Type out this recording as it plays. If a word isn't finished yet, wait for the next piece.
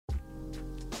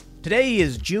Today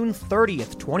is June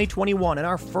 30th, 2021, and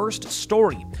our first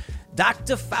story.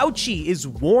 Dr. Fauci is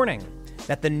warning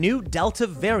that the new Delta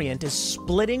variant is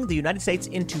splitting the United States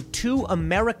into two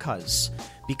Americas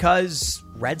because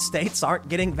red states aren't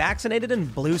getting vaccinated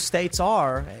and blue states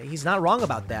are. He's not wrong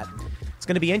about that. It's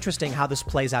going to be interesting how this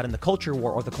plays out in the culture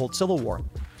war or the Cold Civil War.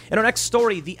 In our next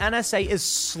story, the NSA is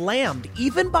slammed,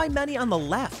 even by many on the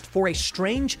left, for a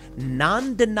strange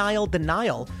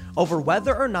denial over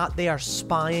whether or not they are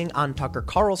spying on Tucker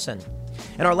Carlson.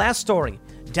 In our last story,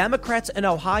 Democrats in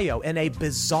Ohio in a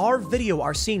bizarre video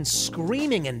are seen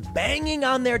screaming and banging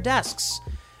on their desks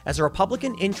as a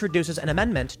Republican introduces an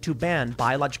amendment to ban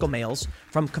biological males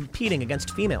from competing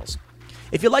against females.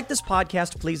 If you like this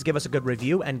podcast, please give us a good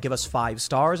review and give us 5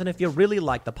 stars. And if you really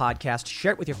like the podcast,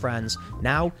 share it with your friends.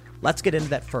 Now, let's get into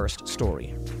that first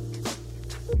story.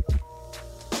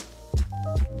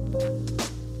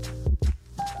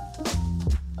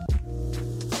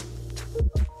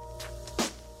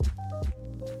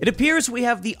 It appears we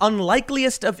have the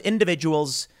unlikeliest of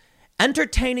individuals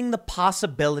entertaining the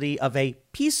possibility of a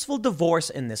peaceful divorce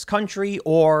in this country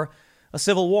or a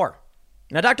civil war.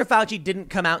 Now, Dr. Fauci didn't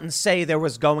come out and say there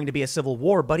was going to be a civil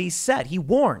war, but he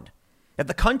warned that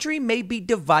the country may be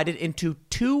divided into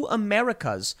two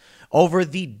Americas over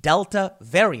the Delta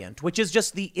variant, which is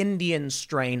just the Indian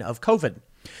strain of COVID.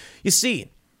 You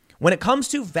see, when it comes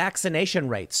to vaccination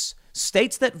rates,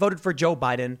 states that voted for Joe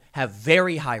Biden have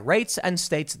very high rates and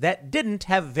states that didn't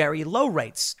have very low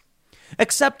rates,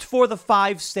 except for the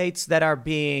 5 states that are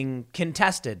being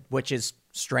contested, which is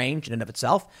strange in and of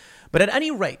itself. But at any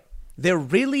rate, there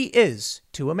really is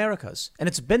two Americas, and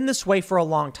it's been this way for a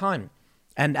long time.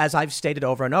 And as I've stated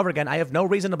over and over again, I have no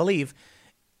reason to believe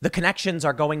the connections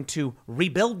are going to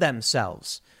rebuild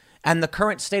themselves. And the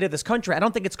current state of this country, I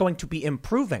don't think it's going to be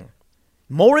improving.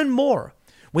 More and more,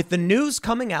 with the news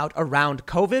coming out around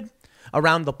COVID,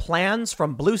 around the plans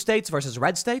from blue states versus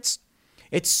red states,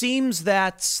 it seems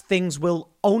that things will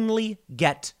only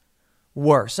get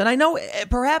worse. And I know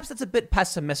perhaps that's a bit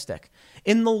pessimistic.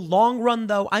 In the long run,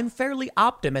 though, I'm fairly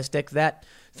optimistic that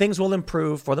things will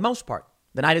improve for the most part.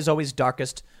 The night is always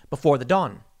darkest before the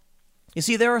dawn. You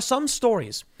see, there are some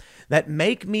stories that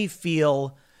make me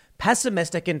feel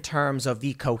pessimistic in terms of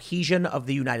the cohesion of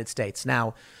the United States.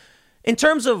 Now, in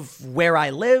terms of where I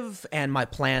live and my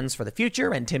plans for the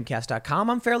future and timcast.com,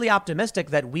 I'm fairly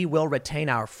optimistic that we will retain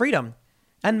our freedom.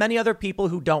 And many other people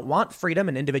who don't want freedom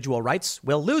and individual rights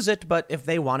will lose it, but if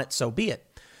they want it, so be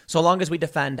it. So long as we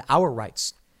defend our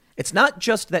rights. It's not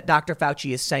just that Dr.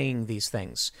 Fauci is saying these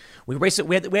things. We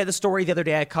had the story the other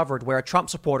day I covered where a Trump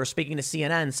supporter speaking to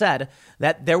CNN said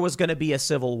that there was going to be a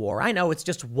civil war. I know it's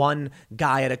just one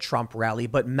guy at a Trump rally,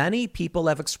 but many people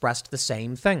have expressed the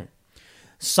same thing.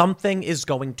 Something is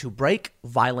going to break.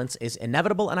 Violence is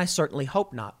inevitable, and I certainly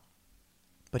hope not.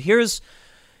 But here's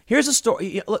a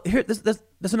story.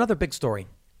 There's another big story.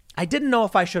 I didn't know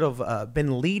if I should have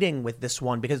been leading with this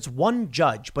one because it's one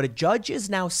judge, but a judge is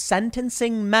now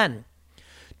sentencing men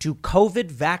to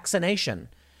COVID vaccination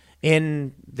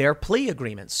in their plea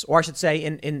agreements, or I should say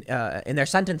in their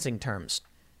sentencing terms.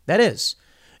 That is,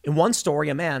 in one story,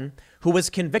 a man who was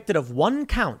convicted of 1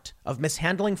 count of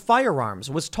mishandling firearms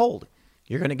was told,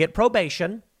 "You're going to get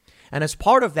probation. And as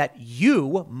part of that,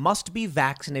 you must be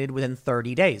vaccinated within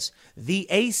 30 days. The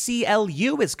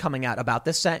ACLU is coming out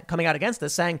against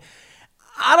this, saying,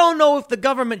 I don't know if the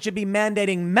government should be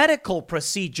mandating medical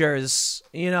procedures.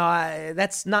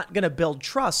 That's not going to build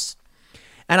trust.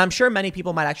 And I'm sure many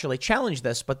people might actually challenge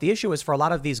this. But the issue is for a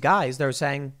lot of these guys, they're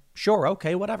saying, sure,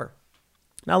 okay, whatever.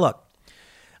 Now, look,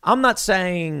 all I'm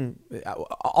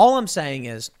saying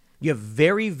is you have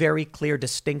very, very clear,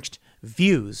 distinct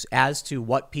views as to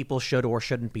what people should or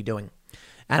shouldn't be doing.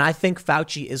 And I think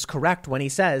Fauci is correct when he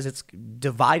says it's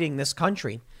dividing this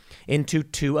country into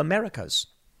two Americas.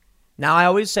 Now, I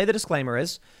always say the disclaimer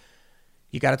is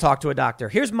you got to talk to a doctor.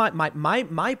 Here's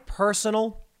my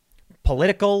personal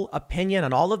political opinion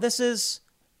on all of this is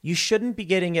you shouldn't be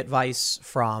getting advice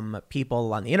from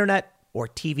people on the internet or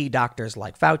TV doctors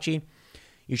like Fauci.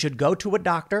 You should go to a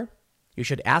doctor. You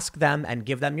should ask them and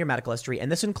give them your medical history.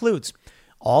 And this includes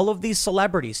all of these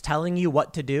celebrities telling you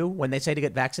what to do when they say to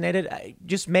get vaccinated.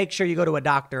 Just make sure you go to a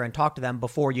doctor and talk to them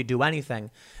before you do anything,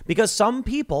 because some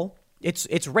people,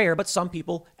 it's rare, but some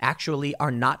people actually are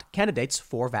not candidates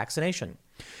for vaccination,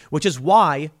 which is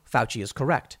why Fauci is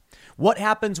correct. What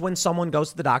happens when someone goes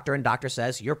to the doctor and doctor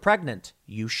says, you're pregnant,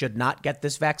 you should not get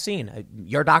this vaccine?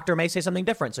 Your doctor may say something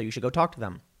different, so you should go talk to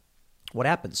them. What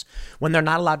happens when they're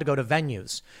not allowed to go to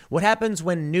venues? What happens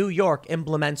when New York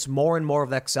implements more and more of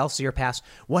the Excelsior Pass?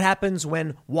 What happens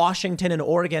when Washington and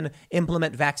Oregon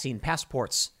implement vaccine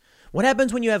passports? What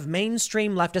happens when you have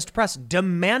mainstream leftist press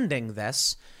demanding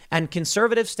this and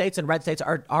conservative states and red states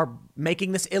are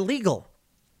making this illegal?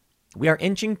 We are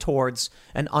inching towards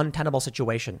an untenable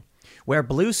situation where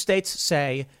blue states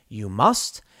say you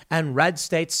must and red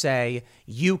states say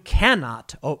you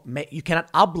cannot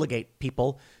obligate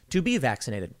people to be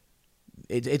vaccinated.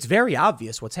 It's very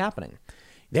obvious what's happening.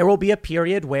 There will be a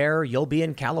period where you'll be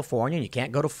in California and you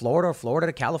can't go to Florida or Florida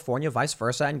to California, vice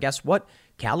versa. And guess what?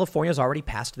 California's already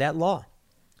passed that law.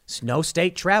 It's no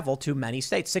state travel to many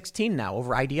states, 16 now,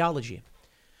 over ideology.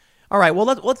 All right, well,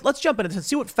 let's jump into this and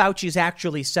see what Fauci's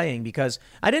actually saying, because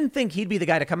I didn't think he'd be the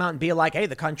guy to come out and be like, hey,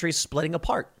 the country's splitting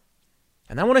apart.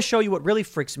 And I want to show you what really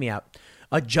freaks me out.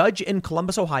 A judge in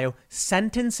Columbus, Ohio,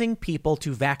 sentencing people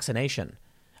to vaccination.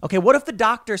 Okay, what if the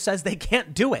doctor says they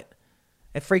can't do it?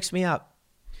 It freaks me out.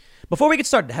 Before we get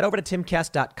started, head over to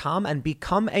timcast.com and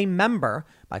become a member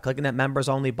by clicking that members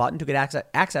only button to get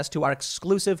access to our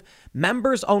exclusive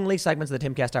members only segments of the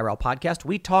Timcast IRL podcast.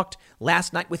 We talked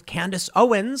last night with Candace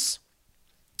Owens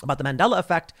about the Mandela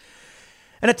effect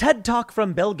and a TED talk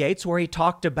from Bill Gates where he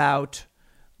talked about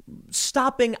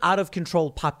stopping out of control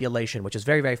population, which is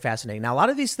very, very fascinating. Now, a lot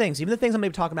of these things, even the things I'm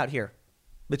going to be talking about here,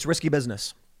 it's risky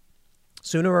business.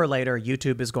 Sooner or later,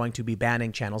 YouTube is going to be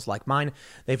banning channels like mine.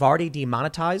 They've already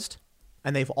demonetized,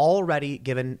 and they've already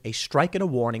given a strike and a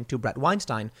warning to Brett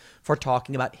Weinstein for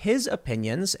talking about his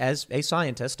opinions as a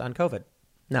scientist on COVID.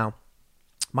 Now,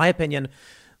 my opinion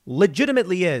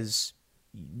legitimately is,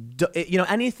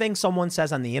 anything someone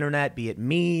says on the internet, be it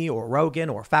me or Rogan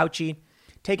or Fauci,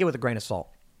 take it with a grain of salt.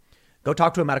 Go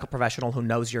talk to a medical professional who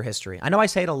knows your history. I know I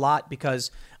say it a lot because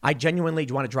I genuinely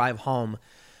want to drive home.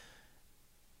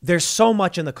 There's so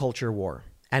much in the culture war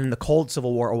and in the cold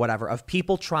civil war or whatever of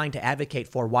people trying to advocate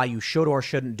for why you should or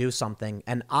shouldn't do something.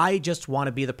 And I just want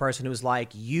to be the person who's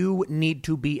like, you need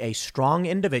to be a strong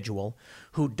individual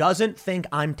who doesn't think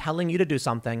I'm telling you to do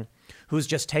something, who's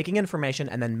just taking information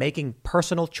and then making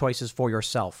personal choices for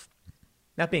yourself.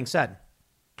 That being said,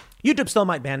 YouTube still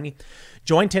might ban me.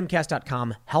 Join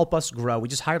timcast.com. Help us grow. We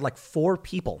just hired like 4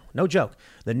 people. No joke.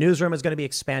 The newsroom is going to be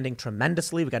expanding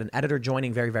tremendously. We got an editor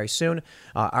joining very, very soon.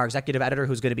 Our executive editor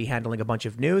who's going to be handling a bunch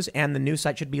of news, and the news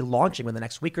site should be launching within the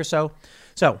next week or so.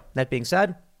 So that being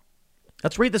said,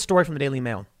 let's read the story from the Daily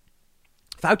Mail.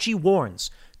 Fauci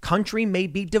warns country may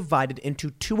be divided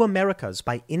into 2 Americas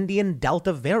by Indian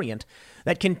Delta variant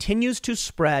that continues to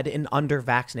spread in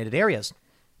under-vaccinated areas.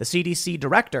 The CDC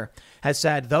director has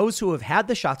said those who have had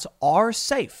the shots are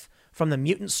safe from the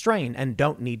mutant strain and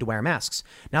don't need to wear masks.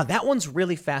 Now, that one's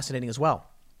really fascinating as well,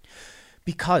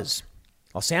 because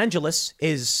Los Angeles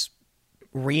is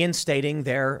reinstating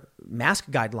their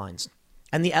mask guidelines.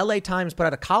 And the LA Times put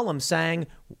out a column saying,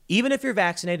 even if you're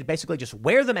vaccinated, basically just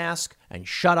wear the mask and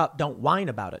shut up. Don't whine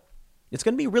about it. It's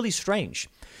going to be really strange.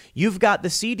 You've got the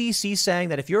CDC saying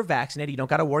that if you're vaccinated, you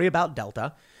don't got to worry about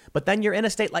Delta. But then you're in a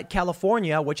state like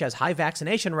California, which has high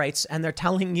vaccination rates, and they're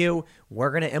telling you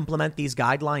we're going to implement these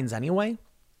guidelines anyway.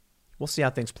 We'll see how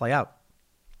things play out.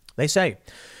 They say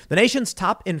the nation's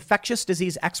top infectious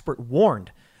disease expert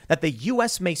warned that the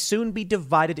U.S. may soon be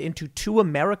divided into 2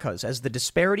 Americas as the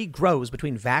disparity grows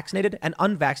between vaccinated and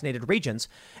unvaccinated regions,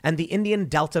 and the Indian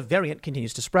Delta variant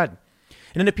continues to spread.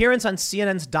 In an appearance on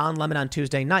CNN's Don Lemon on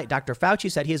Tuesday night, Dr.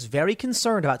 Fauci said he is very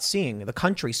concerned about seeing the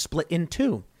country split in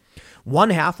 2.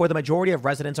 One half where the majority of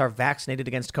residents are vaccinated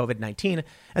against COVID-19,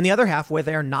 and the other half where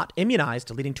they are not immunized,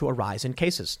 leading to a rise in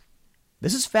cases.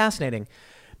 This is fascinating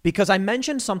because I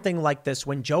mentioned something like this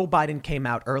when Joe Biden came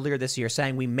out earlier this year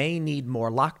saying we may need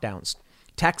more lockdowns.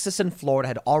 Texas and Florida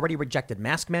had already rejected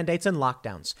mask mandates and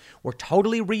lockdowns, were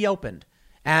totally reopened,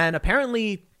 and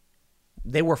apparently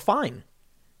they were fine.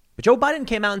 But Joe Biden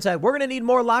came out and said, we're going to need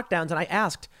more lockdowns. And I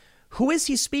asked, who is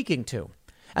he speaking to?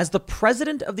 As the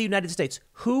president of the United States,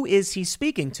 who is he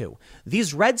speaking to?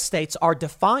 These red states are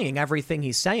defying everything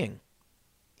he's saying.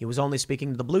 He was only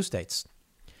speaking to the blue states.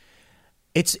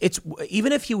 It's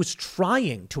even if he was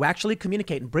trying to actually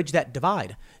communicate and bridge that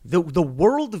divide, the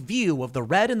world view of the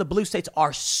red and the blue states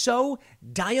are so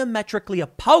diametrically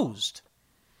opposed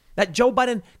that Joe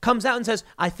Biden comes out and says,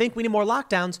 I think we need more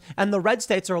lockdowns. And the red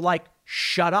states are like,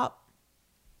 shut up.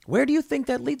 Where do you think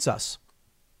that leads us?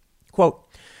 Quote,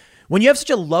 when you have such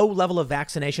a low level of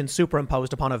vaccination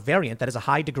superimposed upon a variant that has a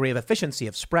high degree of efficiency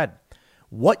of spread,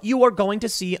 what you are going to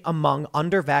see among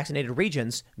under-vaccinated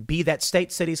regions, be that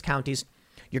states, cities, counties,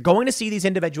 you're going to see these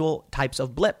individual types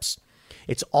of blips.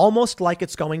 It's almost like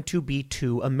it's going to be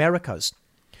 2 Americas.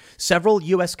 Several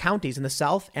U.S. counties in the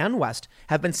South and West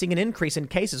have been seeing an increase in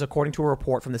cases, according to a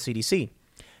report from the CDC.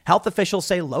 Health officials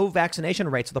say low vaccination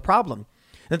rates are the problem,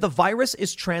 and that the virus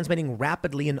is transmitting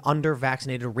rapidly in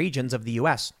under-vaccinated regions of the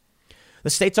U.S. The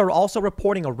states are also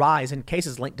reporting a rise in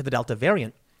cases linked to the Delta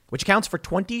variant, which accounts for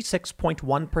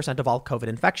 26.1% of all COVID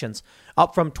infections,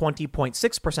 up from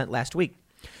 20.6% last week.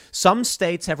 Some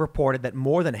states have reported that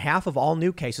more than half of all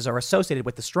new cases are associated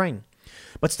with the strain.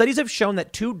 But studies have shown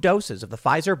that 2 doses of the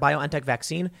Pfizer-BioNTech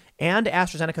vaccine and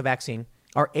AstraZeneca vaccine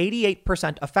are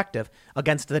 88% effective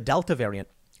against the Delta variant.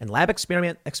 And lab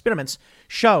experiments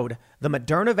showed the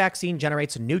Moderna vaccine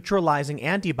generates neutralizing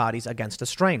antibodies against a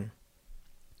strain.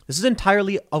 This is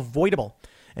entirely avoidable,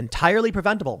 entirely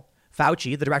preventable.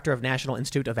 Fauci, the director of National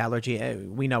Institute of Allergy,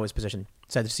 we know his position,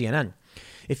 said to CNN.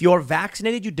 If you're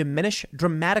vaccinated, you diminish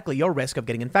dramatically your risk of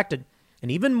getting infected,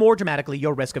 and even more dramatically,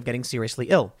 your risk of getting seriously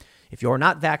ill. If you're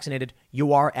not vaccinated,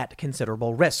 you are at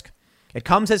considerable risk. It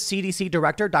comes as CDC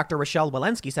Director Dr. Rochelle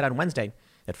Walensky said on Wednesday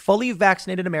that fully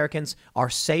vaccinated Americans are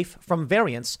safe from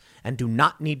variants and do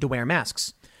not need to wear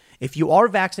masks. If you are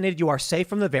vaccinated, you are safe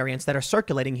from the variants that are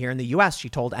circulating here in the U.S., she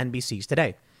told NBC's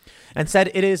Today, and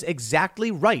said it is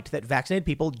exactly right that vaccinated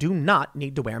people do not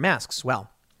need to wear masks.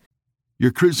 Well,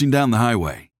 you're cruising down the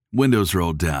highway, windows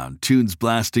rolled down, tunes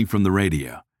blasting from the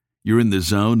radio. You're in the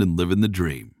zone and living the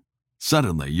dream.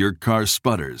 Suddenly, your car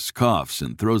sputters, coughs,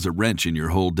 and throws a wrench in your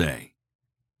whole day.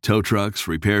 Tow trucks,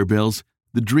 repair bills,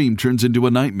 the dream turns into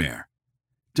a nightmare.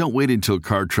 Don't wait until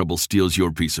car trouble steals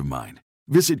your peace of mind.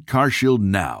 Visit CarShield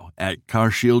now at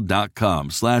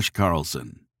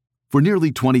carshield.com/Carlson. For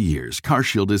nearly 20 years,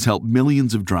 CarShield has helped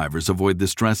millions of drivers avoid the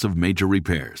stress of major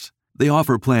repairs. They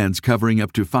offer plans covering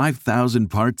up to 5,000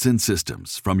 parts and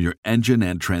systems, from your engine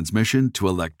and transmission to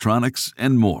electronics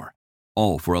and more,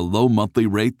 all for a low monthly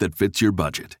rate that fits your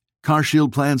budget.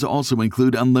 CarShield plans also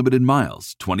include unlimited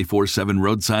miles, 24/7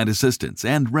 roadside assistance,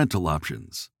 and rental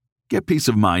options. Get peace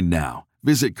of mind now.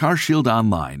 Visit CarShield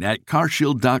online at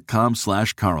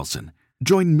carshield.com/Carlson.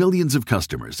 Join millions of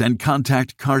customers and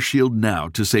contact CarShield now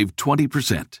to save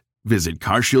 20%. Visit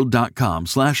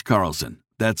carshield.com/Carlson.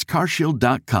 That's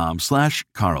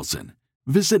carshield.com/Carlson.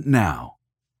 Visit now.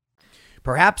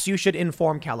 Perhaps you should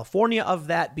inform California of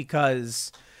that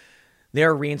because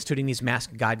they're reinstituting these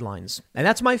mask guidelines. And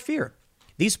that's my fear.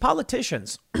 These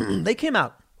politicians, they came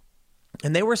out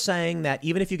and they were saying that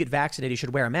even if you get vaccinated, you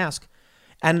should wear a mask.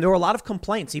 And there were a lot of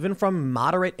complaints, even from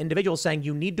moderate individuals, saying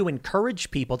you need to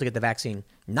encourage people to get the vaccine,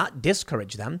 not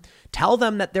discourage them. Tell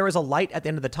them that there is a light at the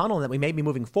end of the tunnel and that we may be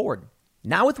moving forward.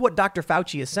 Now, with what Dr.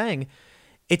 Fauci is saying,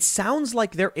 it sounds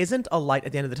like there isn't a light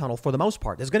at the end of the tunnel for the most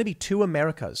part. There's going to be 2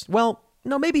 Americas. Well,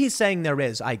 no, maybe he's saying there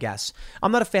is, I guess.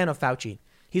 I'm not a fan of Fauci.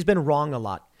 He's been wrong a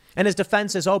lot. And his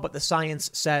defense is, oh, but the science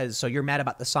says, so you're mad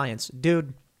about the science.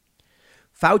 Dude,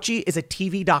 Fauci is a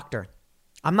TV doctor.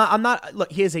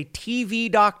 Look, he is a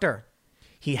TV doctor.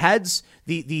 He heads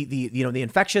the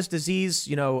infectious disease,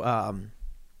 they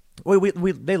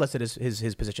listed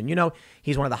his position.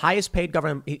 He's one of the highest paid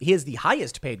government. He is the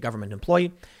highest paid government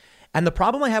employee. And the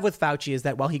problem I have with Fauci is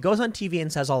that while he goes on TV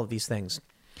and says all of these things,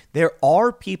 there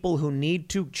are people who need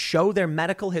to show their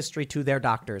medical history to their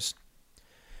doctors.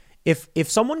 If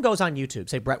someone goes on YouTube,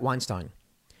 say Brett Weinstein,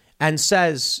 and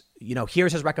says,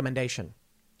 here's his recommendation,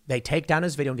 they take down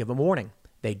his video and give him a warning.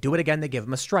 They do it again. They give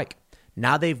him a strike.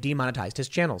 Now they've demonetized his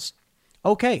channels.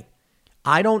 Okay.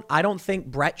 I don't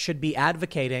think Brett should be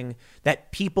advocating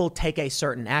that people take a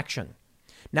certain action.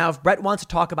 Now, if Brett wants to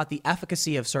talk about the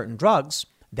efficacy of certain drugs,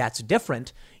 that's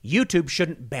different. YouTube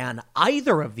shouldn't ban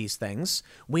either of these things.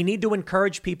 We need to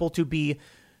encourage people to be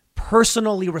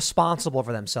personally responsible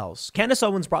for themselves. Candace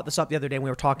Owens brought this up the other day when we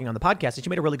were talking on the podcast, and she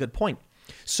made a really good point.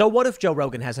 So what if Joe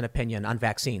Rogan has an opinion on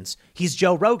vaccines? He's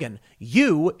Joe Rogan.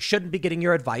 You shouldn't be getting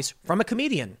your advice from a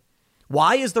comedian.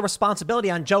 Why is the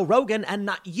responsibility on Joe Rogan and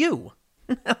not you?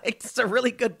 It's a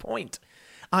really good point.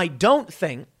 I don't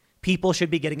think people should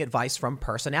be getting advice from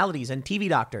personalities and TV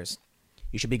doctors.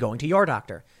 You should be going to your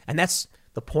doctor. And that's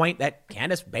the point that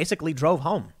Candace basically drove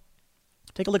home.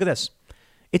 Take a look at this.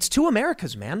 It's 2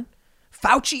 Americas, man.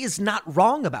 Fauci is not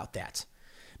wrong about that.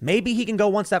 Maybe he can go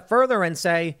one step further and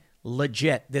say,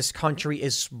 legit, this country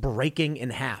is breaking in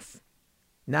half.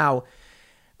 Now,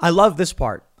 I love this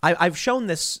part. I've shown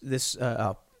this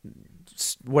a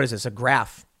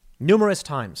graph numerous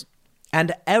times.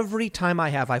 And every time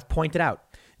I've pointed out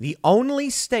the only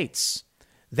states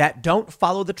that don't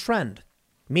follow the trend,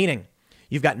 meaning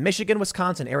you've got Michigan,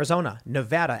 Wisconsin, Arizona,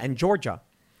 Nevada, and Georgia,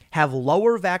 have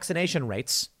lower vaccination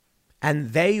rates,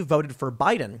 and they voted for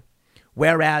Biden,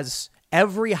 whereas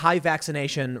every high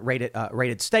vaccination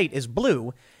rated state is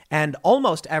blue, and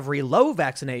almost every low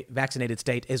vaccinated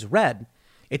state is red.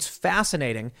 It's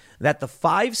fascinating that the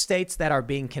 5 states that are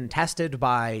being contested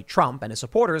by Trump and his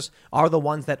supporters are the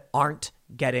ones that aren't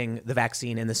getting the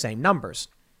vaccine in the same numbers.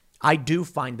 I do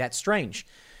find that strange.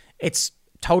 It's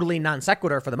totally non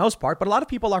sequitur for the most part, but a lot of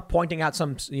people are pointing out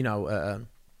some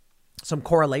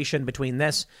correlation between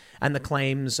this and the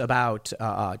claims about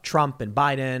Trump and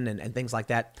Biden and things like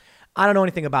that. I don't know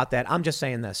anything about that. I'm just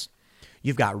saying this.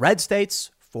 You've got red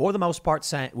states, for the most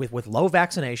part, with low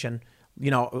vaccination,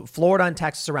 Florida and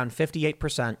Texas around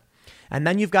 58%. And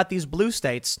then you've got these blue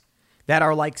states that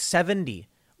are like 70,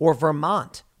 or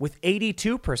Vermont with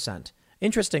 82%.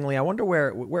 Interestingly, I wonder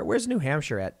where's New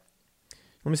Hampshire at?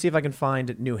 Let me see if I can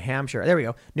find New Hampshire. There we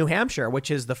go. New Hampshire, which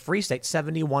is the free state,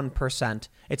 71%.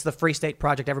 It's the Free State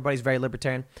Project. Everybody's very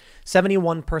libertarian.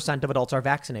 71% of adults are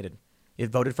vaccinated. It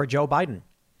voted for Joe Biden.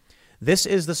 This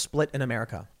is the split in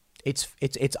America. It's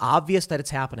obvious that it's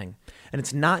happening. And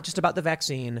it's not just about the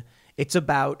vaccine. It's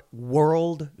about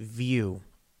world view.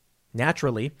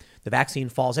 Naturally, the vaccine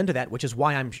falls into that, which is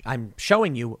why I'm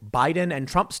showing you Biden and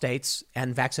Trump states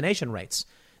and vaccination rates.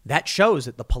 That shows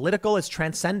that the political has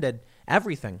transcended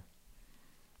everything.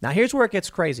 Now, here's where it gets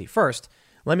crazy. First,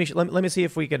 let me see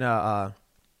if we can.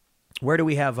 Where do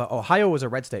we have? Ohio was a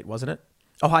red state, wasn't it?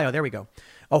 Ohio. There we go.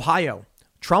 Ohio.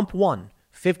 Trump won.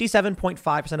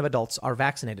 57.5% of adults are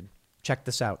vaccinated. Check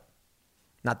this out.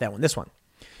 Not that one. This one.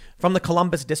 From the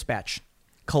Columbus Dispatch.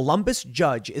 Columbus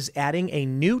judge is adding a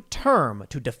new term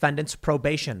to defendant's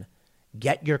probation.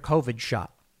 Get your COVID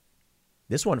shot.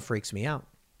 This one freaks me out.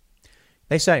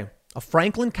 They say a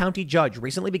Franklin County judge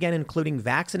recently began including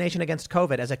vaccination against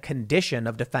COVID as a condition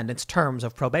of defendant's terms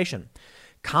of probation.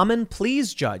 Common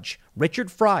Pleas Judge Richard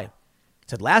Fry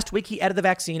said last week he added the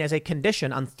vaccine as a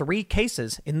condition on 3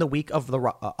 cases in the week of the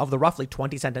roughly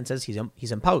 20 sentences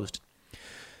he's imposed.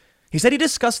 He said he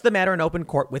discussed the matter in open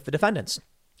court with the defendants,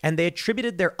 and they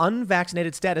attributed their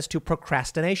unvaccinated status to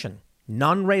procrastination.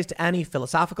 None raised any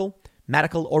philosophical,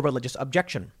 medical, or religious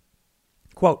objection.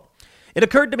 Quote, "It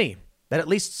occurred to me that at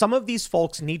least some of these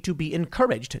folks need to be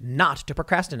encouraged not to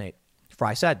procrastinate,"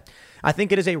 Fry said. "I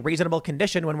think it is a reasonable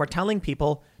condition when we're telling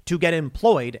people to get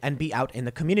employed and be out in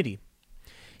the community."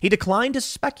 He declined to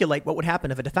speculate what would happen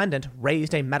if a defendant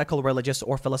raised a medical, religious,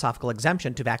 or philosophical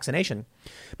exemption to vaccination,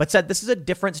 but said this is a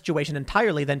different situation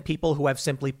entirely than people who have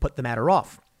simply put the matter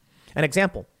off. An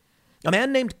example. A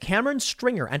man named Cameron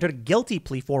Stringer entered a guilty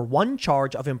plea for 1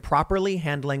 charge of improperly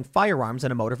handling firearms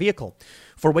in a motor vehicle,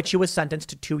 for which he was sentenced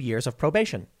to 2 years of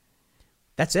probation.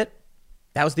 That's it.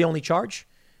 That was the only charge.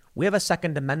 We have a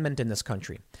Second Amendment in this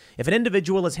country. If an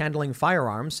individual is handling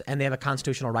firearms and they have a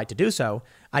constitutional right to do so,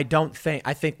 I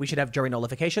think we should have jury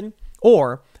nullification,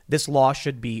 or this law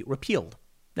should be repealed.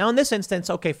 Now, in this instance,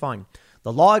 okay, fine.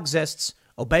 The law exists.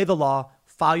 Obey the law.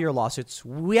 File your lawsuits.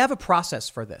 We have a process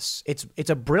for this. It's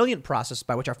a brilliant process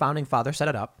by which our founding fathers set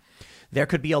it up. There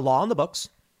could be a law on the books.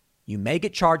 You may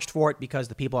get charged for it because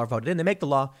the people are voted in. They make the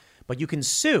law, but you can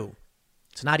sue.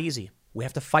 It's not easy. We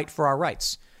have to fight for our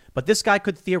rights. But this guy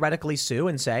could theoretically sue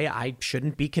and say, I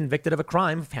shouldn't be convicted of a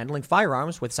crime of handling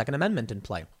firearms with Second Amendment in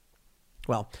play.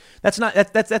 Well, that's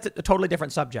a totally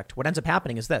different subject. What ends up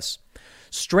happening is this.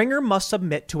 Stringer must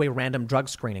submit to a random drug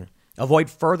screening, avoid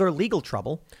further legal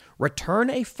trouble, return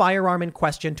a firearm in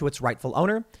question to its rightful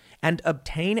owner, and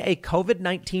obtain a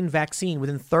COVID-19 vaccine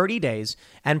within 30 days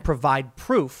and provide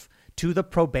proof to the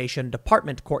probation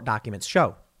department, court documents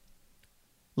show.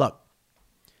 Look,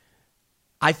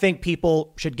 I think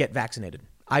people should get vaccinated.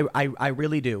 I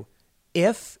really do.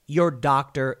 If your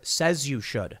doctor says you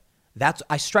should.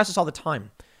 I stress this all the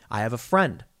time. I have a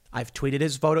friend. I've tweeted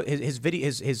his photo, his video,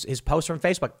 his post from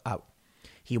Facebook out.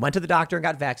 He went to the doctor and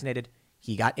got vaccinated.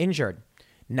 He got injured.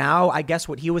 Now, I guess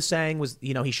what he was saying was,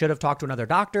 he should have talked to another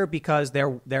doctor because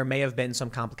there may have been some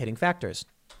complicating factors.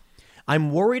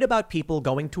 I'm worried about people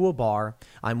going to a bar.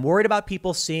 I'm worried about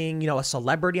people seeing, a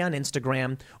celebrity on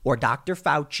Instagram or Dr.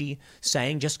 Fauci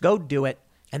saying, just go do it,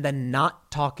 and then not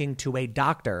talking to a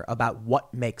doctor about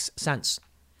what makes sense.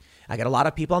 I get a lot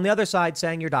of people on the other side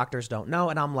saying your doctors don't know.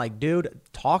 And I'm like, dude,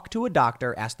 talk to a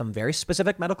doctor, ask them very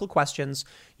specific medical questions.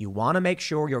 You want to make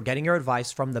sure you're getting your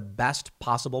advice from the best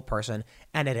possible person.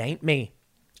 And it ain't me.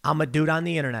 I'm a dude on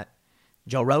the internet.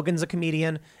 Joe Rogan's a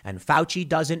comedian and Fauci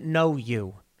doesn't know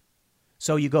you.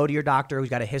 So you go to your doctor who's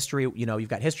got a history, you've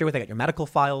got history with, they got your medical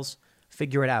files,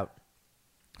 figure it out.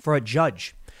 For a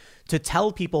judge to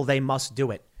tell people they must do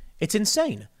it, it's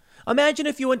insane. Imagine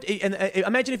if you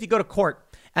go to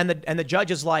court and the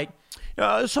judge is like,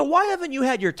 so why haven't you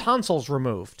had your tonsils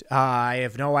removed? I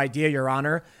have no idea, Your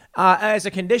Honor. As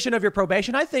a condition of your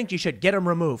probation, I think you should get them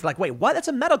removed. Like, wait, what? That's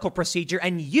a medical procedure,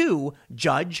 and you,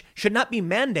 judge, should not be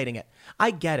mandating it. I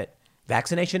get it.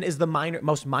 Vaccination is the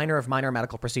most minor of minor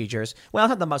medical procedures. Well, it's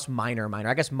not the most minor.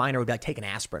 I guess minor would be like taking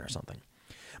aspirin or something.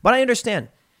 But I understand.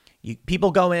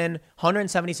 People go in,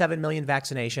 177 million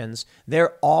vaccinations.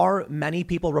 There are many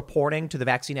people reporting to the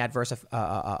vaccine adverse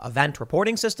event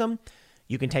reporting system.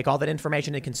 You can take all that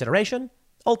information into consideration.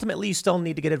 Ultimately, you still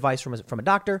need to get advice from a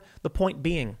doctor. The point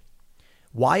being,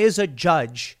 why is a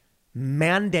judge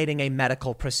mandating a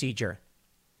medical procedure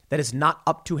that is not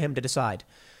up to him to decide?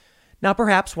 Now,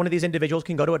 perhaps one of these individuals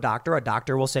can go to a doctor. A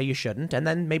doctor will say you shouldn't, and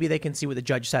then maybe they can see what the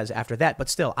judge says after that. But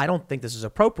still, I don't think this is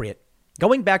appropriate.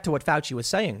 Going back to what Fauci was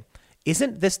saying,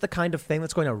 isn't this the kind of thing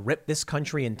that's going to rip this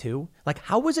country in two? Like,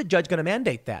 how is a judge going to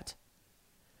mandate that?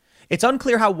 It's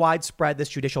unclear how widespread this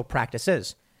judicial practice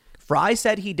is. Fry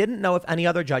said he didn't know if any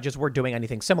other judges were doing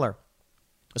anything similar.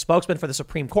 A spokesman for the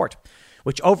Supreme Court,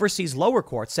 which oversees lower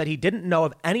courts, said he didn't know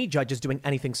of any judges doing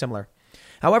anything similar.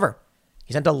 However,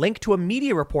 he sent a link to a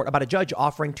media report about a judge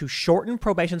offering to shorten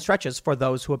probation stretches for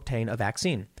those who obtain a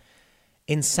vaccine.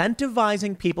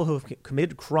 Incentivizing people who have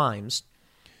committed crimes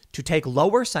to take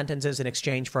lower sentences in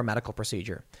exchange for a medical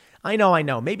procedure. I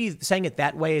know. Maybe saying it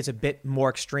that way is a bit more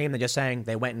extreme than just saying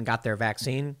they went and got their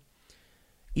vaccine.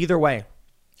 Either way,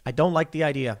 I don't like the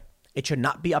idea. It should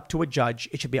not be up to a judge.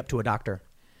 It should be up to a doctor.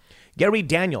 Gary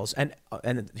Daniels, and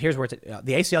here's where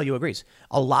the ACLU agrees.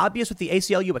 A lobbyist with the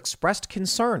ACLU expressed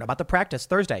concern about the practice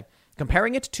Thursday,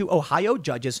 comparing it to Ohio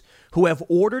judges who have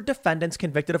ordered defendants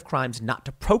convicted of crimes not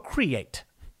to procreate.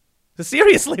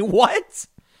 Seriously, what?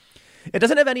 It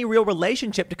doesn't have any real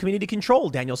relationship to community control,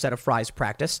 Daniel said of Fry's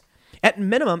practice. At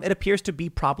minimum, it appears to be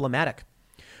problematic.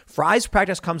 Fry's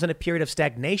practice comes in a period of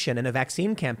stagnation in a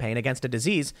vaccine campaign against a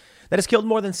disease that has killed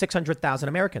more than 600,000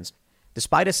 Americans.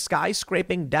 Despite a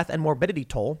skyscraping death and morbidity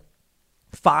toll,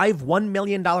 5 $1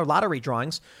 million lottery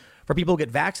drawings for people who get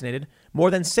vaccinated,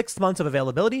 more than 6 months of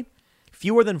availability,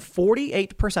 fewer than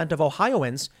 48% of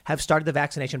Ohioans have started the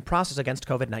vaccination process against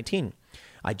COVID-19.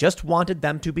 I just wanted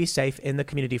them to be safe in the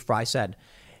community, Fry said.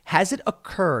 Has it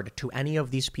occurred to any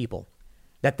of these people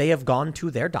that they have gone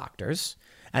to their doctors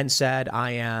and said,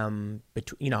 I'm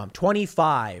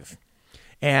 25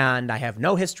 and I have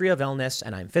no history of illness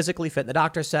and I'm physically fit? The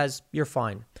doctor says, you're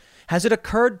fine. Has it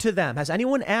occurred to them? Has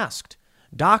anyone asked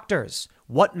doctors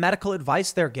what medical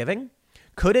advice they're giving?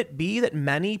 Could it be that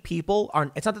many people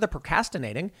it's not that they're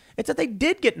procrastinating, it's that they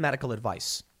did get medical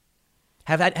advice.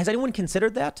 Has anyone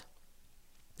considered that?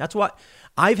 That's what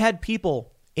I've had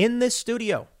people in this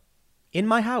studio, in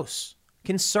my house,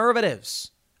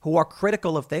 conservatives who are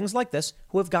critical of things like this,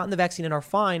 who have gotten the vaccine and are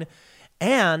fine,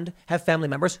 and have family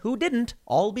members who didn't,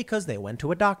 all because they went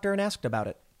to a doctor and asked about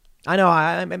it. I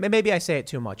know, maybe I say it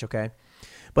too much, okay?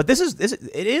 But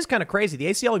it is kind of crazy. The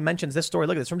ACLU mentions this story.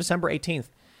 Look at this from December 18th.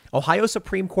 Ohio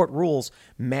Supreme Court rules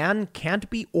man can't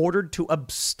be ordered to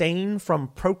abstain from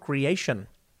procreation.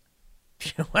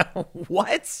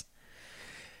 What?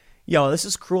 This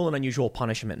is cruel and unusual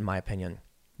punishment, in my opinion.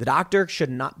 The doctor should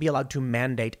not be allowed to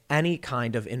mandate any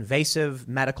kind of invasive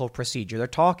medical procedure. They're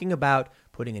talking about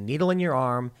putting a needle in your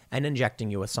arm and injecting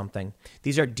you with something.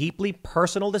 These are deeply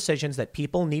personal decisions that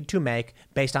people need to make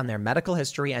based on their medical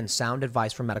history and sound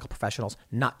advice from medical professionals,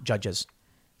 not judges.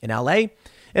 In LA, it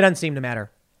doesn't seem to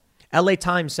matter. LA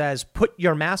Times says, put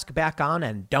your mask back on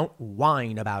and don't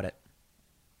whine about it.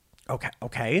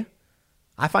 Okay.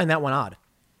 I find that one odd.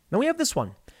 Then we have this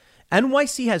one.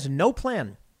 NYC has no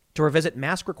plan to revisit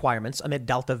mask requirements amid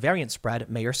Delta variant spread,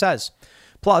 mayor says.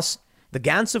 Plus, the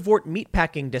Gansevoort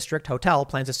Meatpacking District Hotel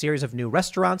plans a series of new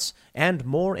restaurants and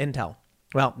more intel.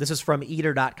 Well, this is from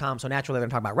eater.com, so naturally they're going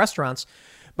to talk about restaurants,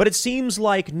 but it seems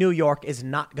like New York is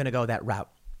not going to go that route.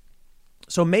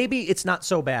 So maybe it's not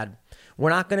so bad. We're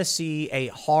not going to see a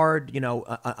hard,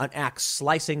 an axe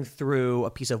slicing through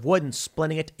a piece of wood and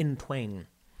splitting it in twain.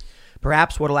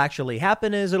 Perhaps what'll actually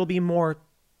happen is it'll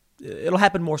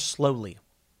happen more slowly.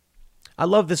 I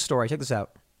love this story. Check this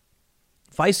out.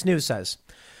 Vice News says,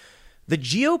 the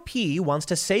GOP wants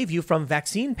to save you from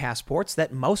vaccine passports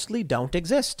that mostly don't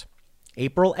exist.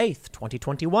 April 8th,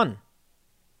 2021.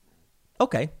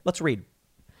 Okay, let's read.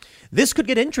 This could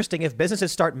get interesting if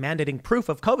businesses start mandating proof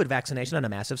of COVID vaccination on a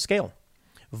massive scale.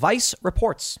 Vice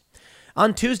reports.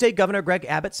 On Tuesday, Governor Greg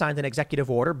Abbott signed an executive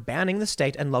order banning the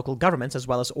state and local governments, as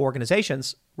well as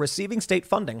organizations receiving state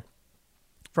funding,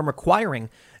 from requiring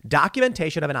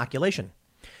documentation of inoculation.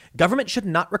 Government should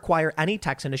not require any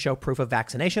Texan to show proof of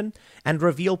vaccination and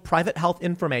reveal private health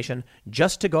information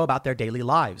just to go about their daily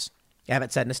lives,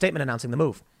 Abbott said in a statement announcing the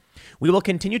move. We will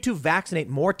continue to vaccinate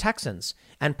more Texans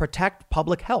and protect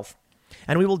public health,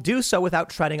 and we will do so without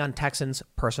treading on Texans'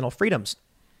 personal freedoms.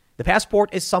 The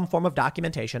passport is some form of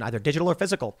documentation, either digital or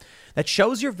physical, that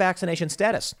shows your vaccination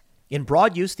status. In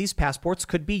broad use, these passports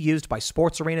could be used by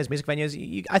sports arenas, music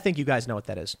venues. I think you guys know what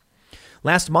that is.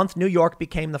 Last month, New York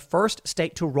became the first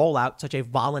state to roll out such a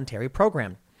voluntary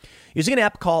program using an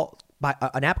app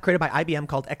created by IBM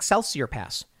called Excelsior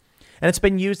Pass. And it's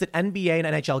been used at NBA and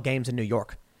NHL games in New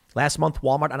York. Last month,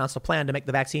 Walmart announced a plan to make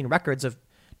the vaccine records of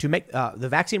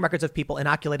people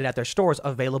inoculated at their stores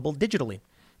available digitally.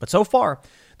 But so far,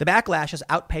 the backlash has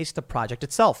outpaced the project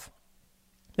itself.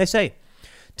 They say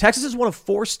Texas is one of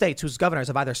 4 states whose governors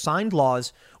have either signed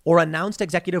laws or announced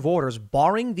executive orders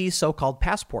barring these so-called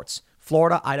passports.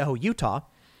 Florida, Idaho, Utah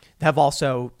have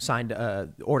also signed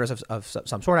orders of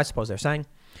some sort, I suppose they're saying.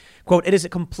 Quote, it is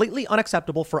completely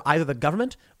unacceptable for either the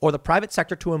government or the private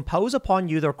sector to impose upon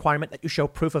you the requirement that you show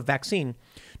proof of vaccine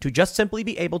to just simply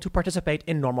be able to participate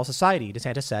in normal society,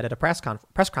 DeSantis said at a press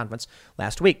conference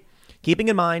last week, keeping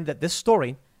in mind that this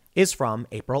story is from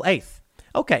April 8th.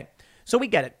 Okay, so we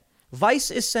get it.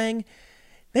 Vice is saying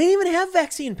they didn't even have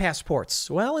vaccine passports.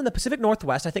 Well, in the Pacific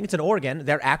Northwest, I think it's in Oregon,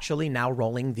 they're actually now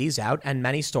rolling these out and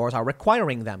many stores are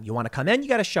requiring them. You want to come in, you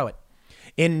got to show it.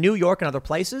 In New York and other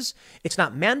places, it's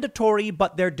not mandatory,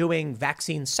 but they're doing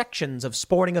vaccine sections of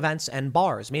sporting events and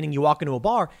bars, meaning you walk into a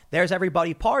bar, there's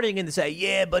everybody partying and they say,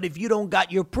 yeah, but if you don't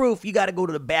got your proof, you got to go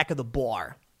to the back of the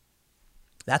bar.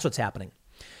 That's what's happening.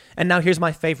 And now here's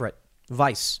my favorite,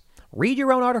 Vice. Read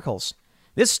your own articles.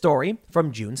 This story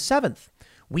from June 7th.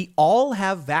 We all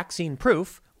have vaccine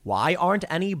proof. Why aren't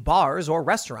any bars or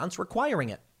restaurants requiring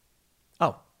it?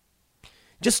 Oh.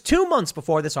 Just 2 months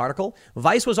before this article,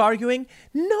 Vice was arguing,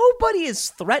 nobody is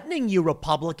threatening you,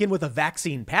 Republican, with a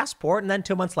vaccine passport. And then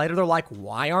 2 months later, they're like,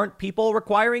 why aren't people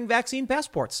requiring vaccine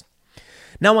passports?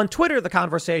 Now, on Twitter, the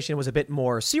conversation was a bit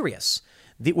more serious,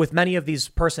 with many of these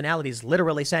personalities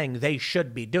literally saying they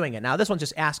should be doing it. Now, this one's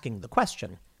just asking the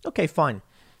question. Okay, fine.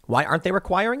 Why aren't they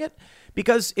requiring it?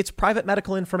 Because it's private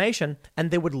medical information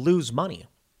and they would lose money.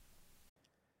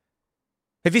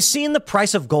 Have you seen the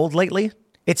price of gold lately?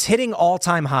 It's hitting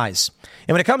all-time highs.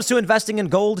 And when it comes to investing in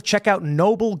gold, check out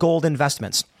Noble Gold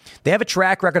Investments. They have a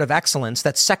track record of excellence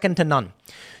that's second to none.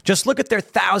 Just look at their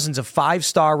thousands of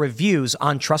 5-star reviews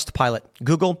on Trustpilot,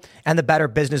 Google, and the Better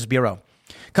Business Bureau.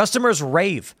 Customers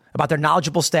rave about their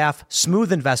knowledgeable staff,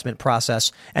 smooth investment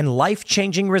process, and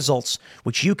life-changing results,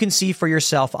 which you can see for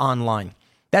yourself online.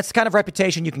 That's the kind of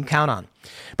reputation you can count on.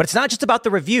 But it's not just about the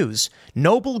reviews.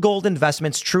 Noble Gold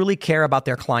Investments truly care about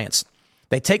their clients.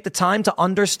 They take the time to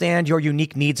understand your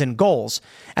unique needs and goals,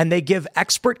 and they give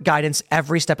expert guidance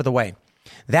every step of the way.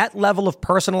 That level of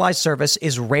personalized service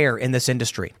is rare in this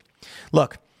industry.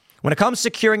 Look, when it comes to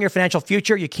securing your financial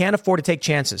future, you can't afford to take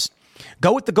chances.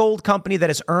 Go with the gold company that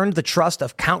has earned the trust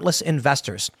of countless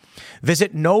investors.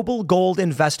 Visit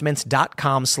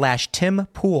noblegoldinvestments.com/Tim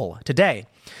Pool today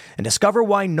and discover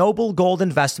why Noble Gold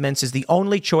Investments is the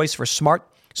only choice for smart,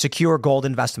 secure gold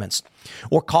investments.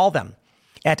 Or call them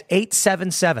at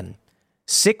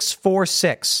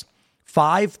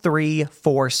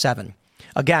 877-646-5347.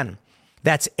 Again,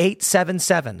 that's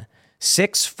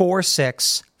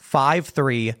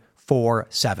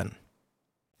 877-646-5347.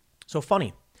 So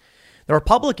funny. The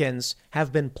Republicans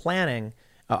have been planning,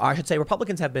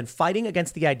 Republicans have been fighting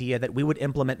against the idea that we would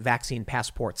implement vaccine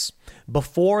passports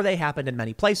before they happened in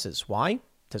many places. Why?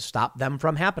 To stop them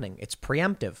from happening. It's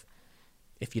preemptive.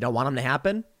 If you don't want them to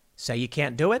happen, say you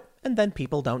can't do it, and then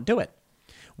people don't do it.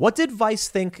 What did Vice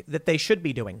think that they should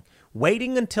be doing?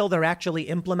 Waiting until they're actually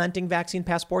implementing vaccine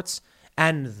passports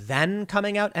and then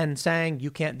coming out and saying you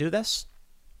can't do this?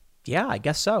 Yeah, I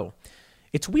guess so.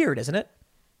 It's weird, isn't it?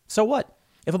 So what?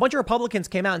 If a bunch of Republicans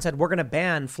came out and said, we're going to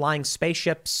ban flying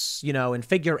spaceships, in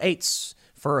figure eights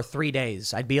for 3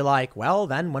 days, I'd be like, well,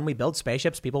 then when we build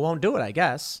spaceships, people won't do it, I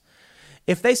guess.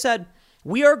 If they said,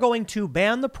 we are going to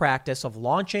ban the practice of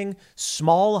launching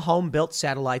small home-built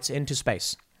satellites into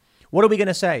space. What are we going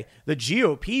to say? The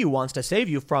GOP wants to save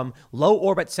you from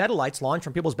low-orbit satellites launched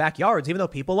from people's backyards, even though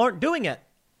people aren't doing it.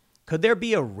 Could there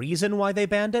be a reason why they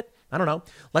banned it? I don't know.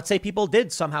 Let's say people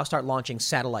did somehow start launching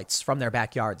satellites from their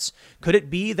backyards. Could it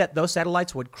be that those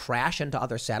satellites would crash into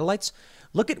other satellites?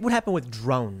 Look at what happened with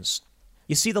drones.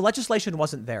 You see, the legislation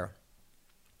wasn't there.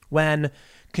 When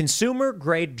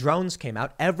consumer-grade drones came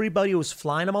out, everybody was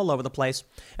flying them all over the place,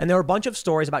 and there were a bunch of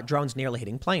stories about drones nearly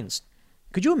hitting planes.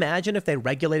 Could you imagine if they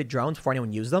regulated drones before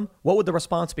anyone used them? What would the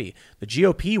response be? The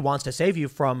GOP wants to save you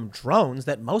from drones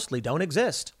that mostly don't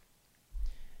exist.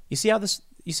 You see how this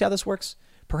works?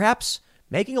 Perhaps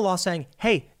making a law saying,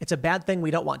 hey, it's a bad thing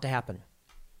we don't want to happen.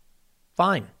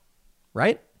 Fine.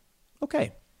 Right?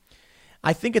 Okay.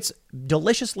 I think it's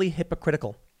deliciously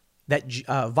hypocritical that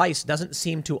Vice doesn't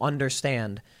seem to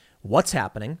understand what's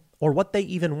happening or what they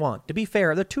even want. To be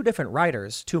fair, they're two different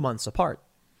writers 2 months apart.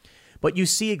 But you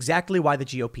see exactly why the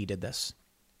GOP did this.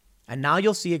 And now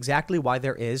you'll see exactly why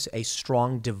there is a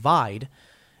strong divide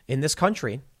in this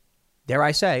country. Dare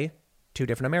I say, two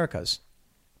different Americas.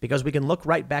 Because we can look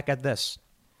right back at this.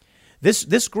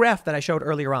 This graph that I showed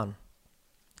earlier on,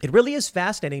 it really is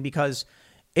fascinating because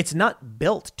it's not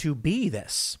built to be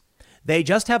this. They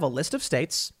just have a list of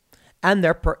states and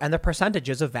their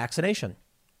percentages of vaccination.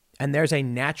 And there's a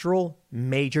natural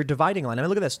major dividing line. I mean,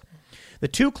 look at this. The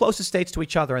two closest states to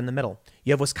each other in the middle.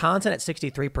 You have Wisconsin at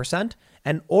 63%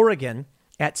 and Oregon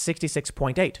at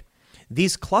 66.8%.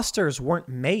 These clusters weren't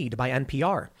made by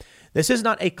NPR. This is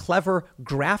not a clever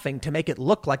graphing to make it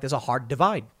look like there's a hard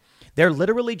divide. They're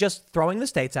literally just throwing the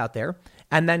states out there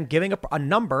and then giving a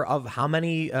number of how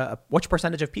many, which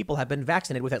percentage of people have been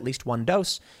vaccinated with at least one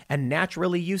dose. And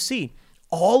naturally, you see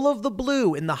all of the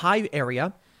blue in the high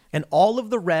area and all of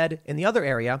the red in the other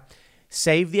area,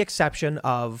 save the exception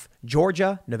of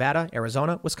Georgia, Nevada,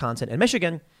 Arizona, Wisconsin, and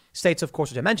Michigan. States, of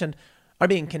course, which I mentioned, are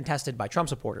being contested by Trump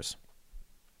supporters.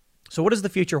 So what does the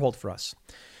future hold for us?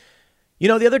 You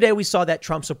know, the other day we saw that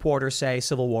Trump supporters say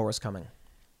civil war was coming.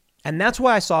 And that's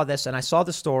why I saw this. And I saw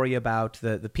the story about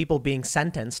the people being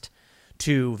sentenced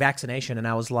to vaccination. And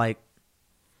I was like,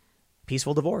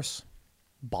 peaceful divorce,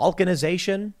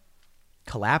 balkanization,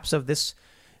 collapse of this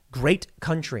great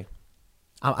country.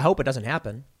 I hope it doesn't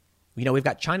happen. You know, we've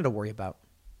got China to worry about.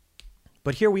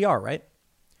 But here we are, right?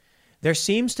 There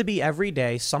seems to be every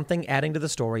day something adding to the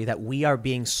story that we are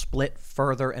being split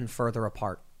further and further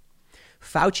apart.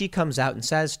 Fauci comes out and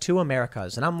says two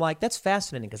Americas. And I'm like, that's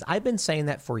fascinating because I've been saying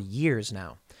that for years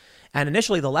now. And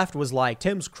initially the left was like,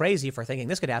 Tim's crazy for thinking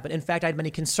this could happen. In fact, I had many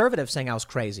conservatives saying I was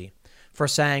crazy for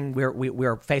saying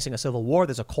we're facing a civil war.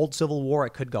 There's a cold civil war.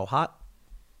 It could go hot.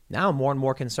 Now more and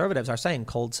more conservatives are saying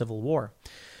cold civil war.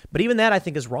 But even that I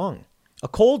think is wrong. A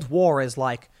cold war is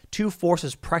like two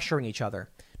forces pressuring each other.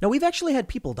 Now, we've actually had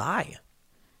people die.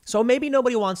 So maybe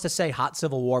nobody wants to say hot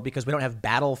civil war because we don't have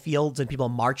battlefields and people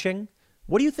marching.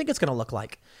 What do you think it's going to look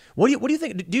like? What do you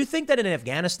think? Do you think that in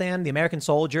Afghanistan, the American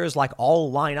soldiers like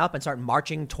all line up and start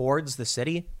marching towards the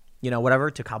city,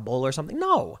 whatever, to Kabul or something?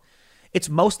 No, it's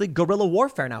mostly guerrilla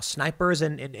warfare now. Snipers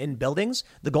in buildings.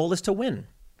 The goal is to win.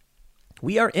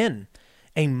 We are in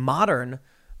a modern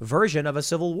version of a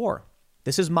civil war.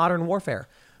 This is modern warfare,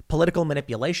 political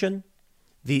manipulation.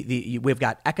 We've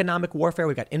got economic warfare.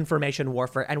 We've got information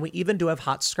warfare, and we even do have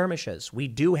hot skirmishes. We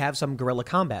do have some guerrilla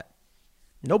combat.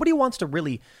 Nobody wants to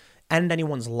really end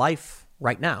anyone's life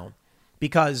right now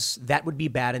because that would be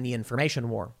bad in the information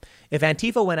war. If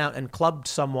Antifa went out and clubbed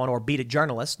someone or beat a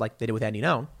journalist like they did with Andy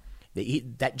Ngo,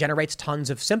 that generates tons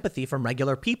of sympathy from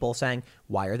regular people saying,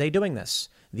 why are they doing this?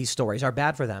 These stories are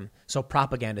bad for them. So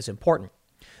propaganda is important.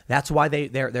 That's why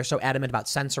they're so adamant about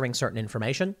censoring certain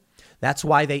information. That's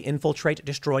why they infiltrate,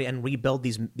 destroy, and rebuild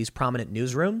these prominent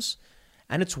newsrooms.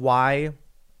 And it's why,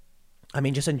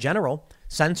 just in general,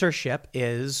 censorship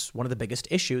is one of the biggest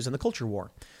issues in the culture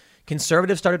war.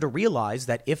 Conservatives started to realize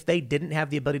that if they didn't have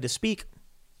the ability to speak,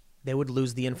 they would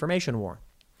lose the information war.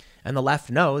 And the left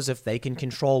knows if they can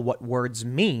control what words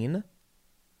mean,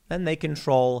 then they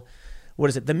control,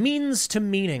 the means to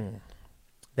meaning.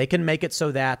 They can make it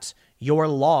so that your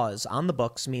laws on the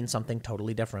books mean something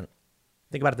totally different.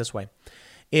 Think about it this way.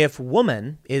 If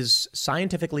woman is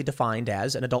scientifically defined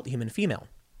as an adult human female,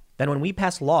 then when we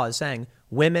pass laws saying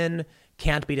women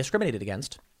can't be discriminated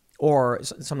against or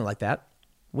something like that,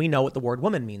 we know what the word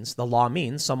woman means. The law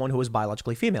means someone who is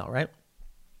biologically female, right?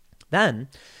 Then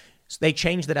they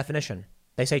change the definition.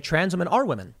 They say trans women are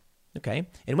women. Okay.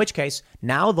 In which case,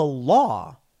 now the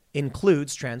law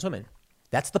includes trans women.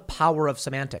 That's the power of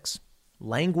semantics.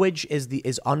 Language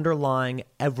is underlying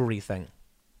everything.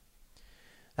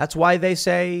 That's why they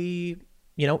say,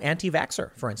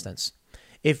 anti-vaxxer, for instance.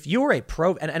 If you're a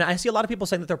pro, and I see a lot of people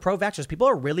saying that they're pro-vaxxers, people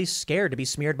are really scared to be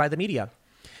smeared by the media.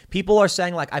 People are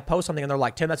saying, like, I post something and they're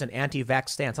like, Tim, that's an anti-vax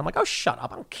stance. I'm like, oh, shut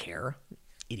up. I don't care.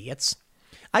 Idiots.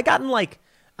 I gotten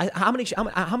how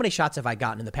many shots have I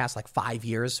gotten in the past 5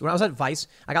 years? When I was at Vice,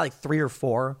 I got 3 or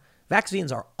 4.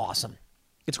 Vaccines are awesome.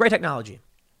 It's great technology.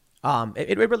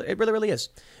 It really is.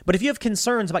 But if you have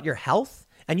concerns about your health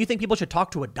and you think people should talk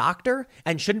to a doctor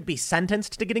and shouldn't be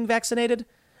sentenced to getting vaccinated,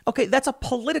 okay, that's a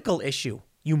political issue,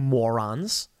 you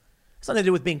morons. It's nothing to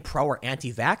do with being pro or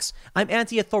anti-vax. I'm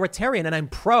anti-authoritarian and I'm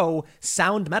pro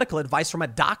sound medical advice from a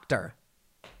doctor,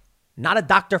 not a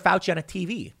Dr. Fauci on a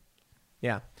TV.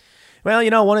 Yeah.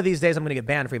 Well, one of these days I'm going to get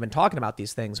banned for even talking about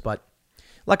these things. But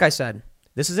like I said,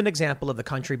 this is an example of the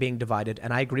country being divided.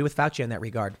 And I agree with Fauci in that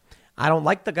regard. I don't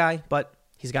like the guy, but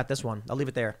he's got this one. I'll leave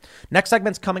it there. Next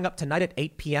segment's coming up tonight at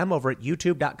 8 p.m. over at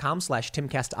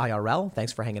youtube.com/TimCastIRL.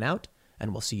 Thanks for hanging out,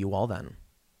 and we'll see you all then.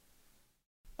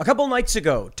 A couple nights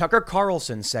ago, Tucker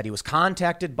Carlson said he was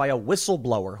contacted by a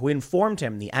whistleblower who informed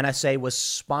him the NSA was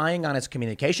spying on his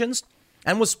communications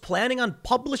and was planning on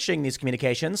publishing these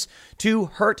communications to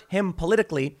hurt him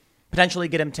politically, potentially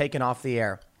get him taken off the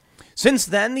air. Since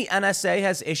then, the NSA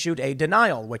has issued a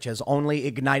denial, which has only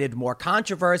ignited more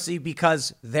controversy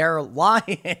because they're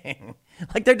lying.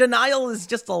 Like, their denial is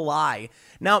just a lie.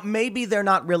 Now, maybe they're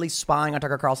not really spying on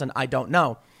Tucker Carlson. I don't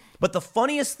know. But the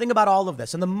funniest thing about all of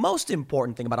this, and the most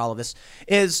important thing about all of this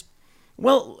is,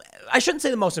 well, I shouldn't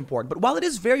say the most important, but while it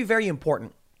is very, very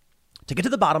important to get to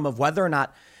the bottom of whether or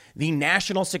not the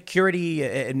National Security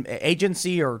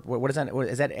Agency, or what is that?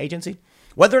 Is that agency?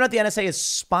 Whether or not the NSA is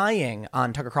spying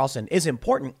on Tucker Carlson is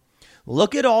important.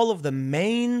 Look at all of the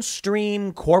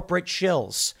mainstream corporate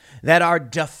shills that are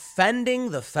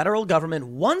defending the federal government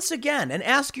once again, and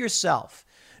ask yourself,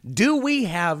 do we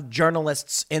have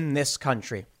journalists in this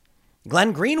country?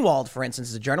 Glenn Greenwald, for instance,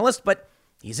 is a journalist, but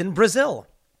he's in Brazil.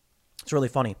 It's really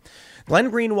funny.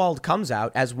 Glenn Greenwald comes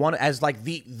out as like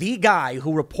the guy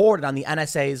who reported on the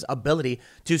NSA's ability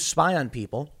to spy on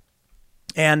people.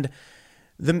 And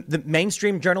the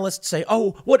mainstream journalists say,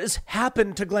 oh, what has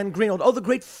happened to Glenn Greenwald? Oh, the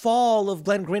great fall of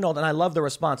Glenn Greenwald. And I love the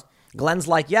response. Glenn's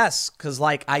like, yes, because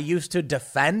like I used to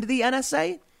defend the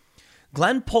NSA.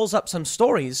 Glenn pulls up some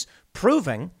stories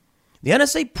proving the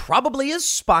NSA probably is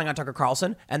spying on Tucker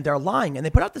Carlson, and they're lying. And they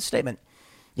put out this statement.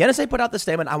 The NSA put out this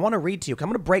statement. I want to read to you. I'm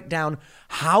going to break down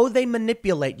how they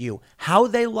manipulate you, how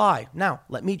they lie. Now,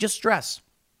 let me just stress,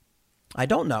 I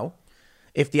don't know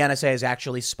if the NSA is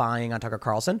actually spying on Tucker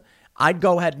Carlson. I'd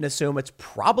go ahead and assume it's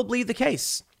probably the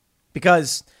case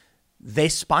because they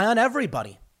spy on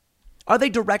everybody. Are they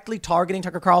directly targeting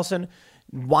Tucker Carlson,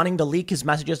 wanting to leak his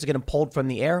messages to get him pulled from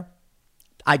the air?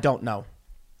 I don't know.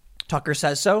 Tucker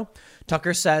says so.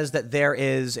 Tucker says that there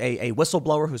is a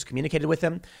whistleblower who's communicated with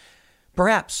him.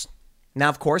 Perhaps. Now,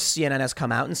 of course, CNN has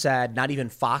come out and said not even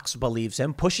Fox believes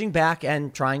him, pushing back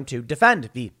and trying to defend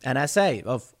the NSA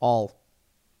of all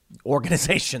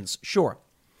organizations. Sure.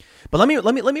 But let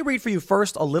me read for you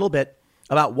first a little bit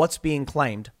about what's being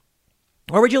claimed.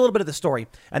 I'll read you a little bit of the story,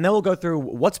 and then we'll go through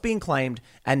what's being claimed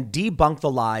and debunk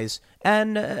the lies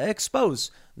and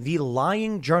expose the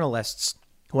lying journalists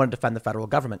who want to defend the federal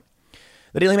government.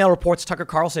 The Daily Mail reports Tucker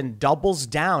Carlson doubles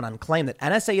down on claim that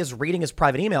NSA is reading his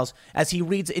private emails as he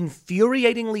reads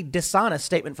infuriatingly dishonest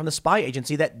statement from the spy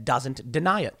agency that doesn't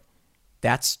deny it.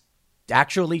 That's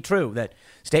actually true. That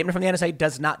statement from the NSA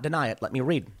does not deny it. Let me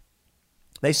read.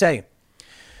 They say,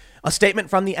 a statement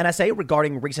from the NSA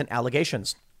regarding recent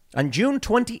allegations. On June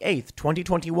 28th,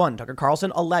 2021, Tucker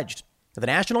Carlson alleged that the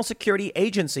National Security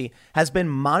Agency has been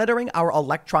monitoring our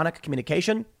electronic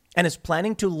communication and is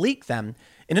planning to leak them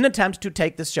in an attempt to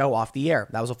take this show off the air.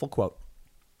 That was a full quote.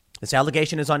 This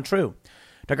allegation is untrue.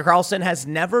 Tucker Carlson has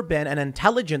never been an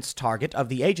intelligence target of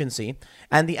the agency,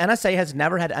 and the NSA has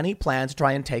never had any plan to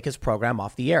try and take his program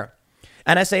off the air.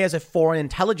 NSA is a foreign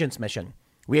intelligence mission.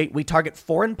 We target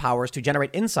foreign powers to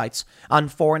generate insights on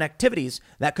foreign activities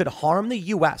that could harm the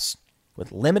U.S.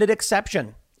 with limited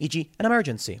exception, e.g. an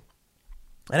emergency.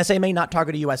 NSA may not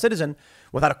target a U.S. citizen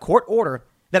without a court order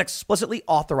that explicitly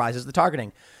authorizes the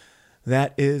targeting.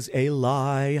 That is a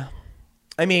lie.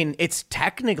 I mean, it's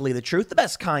technically the truth, the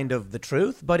best kind of the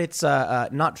truth, but it's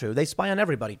not true. They spy on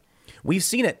everybody. We've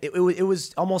seen it. It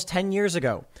was almost 10 years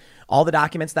ago. All the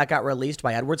documents that got released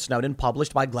by Edward Snowden,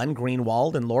 published by Glenn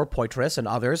Greenwald and Laura Poitras and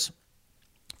others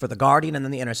for The Guardian and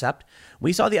then The Intercept,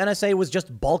 we saw the NSA was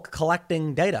just bulk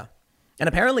collecting data. And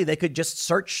apparently they could just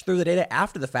search through the data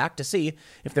after the fact to see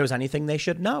if there was anything they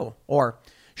should know or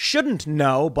shouldn't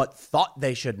know, but thought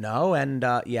they should know. And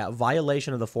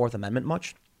violation of the Fourth Amendment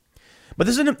much. But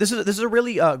this is a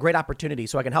really great opportunity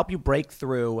so I can help you break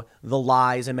through the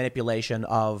lies and manipulation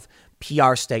of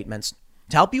PR statements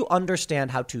to help you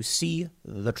understand how to see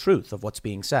the truth of what's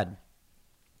being said.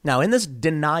 Now, in this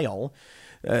denial,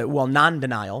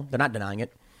 non-denial, they're not denying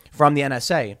it, from the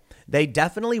NSA, they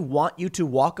definitely want you to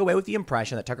walk away with the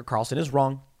impression that Tucker Carlson is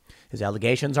wrong. His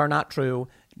allegations are not true.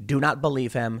 Do not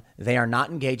believe him. They are not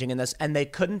engaging in this, and they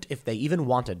couldn't if they even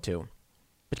wanted to.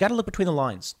 But you got to look between the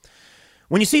lines.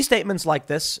 When you see statements like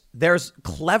this, there's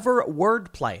clever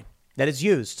wordplay that is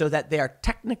used so that they are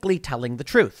technically telling the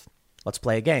truth. Let's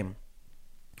play a game.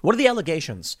 What are the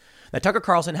allegations that Tucker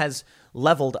Carlson has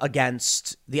leveled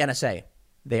against the NSA?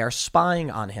 They are spying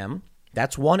on him.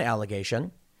 That's one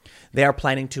allegation. They are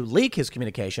planning to leak his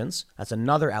communications. That's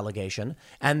another allegation.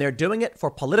 And they're doing it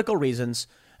for political reasons.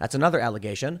 That's another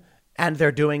allegation. And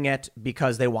they're doing it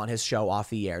because they want his show off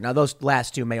the air. Now, those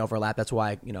last two may overlap. That's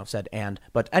why I said and.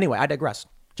 But anyway, I digress.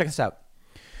 Check this out.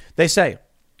 They say,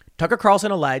 Tucker Carlson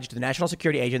alleged the National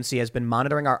Security Agency has been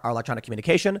monitoring our electronic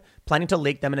communication, planning to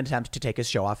leak them in an attempt to take his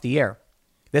show off the air.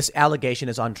 This allegation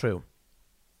is untrue.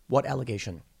 What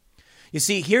allegation? You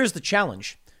see, here's the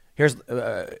challenge.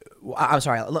 I'm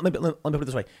sorry. Let me put it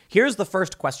this way. Here's the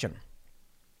first question.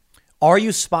 Are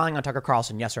you spying on Tucker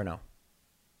Carlson? Yes or no?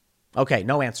 Okay,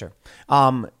 no answer.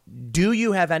 Do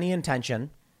you have any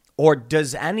intention, or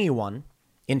does anyone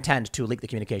intend to leak the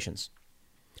communications?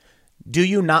 Do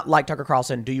you not like Tucker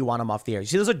Carlson? Do you want him off the air? You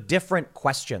see, those are different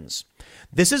questions.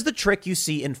 This is the trick you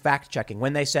see in fact checking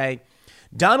when they say,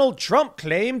 Donald Trump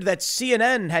claimed that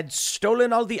CNN had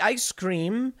stolen all the ice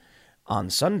cream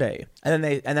on Sunday. And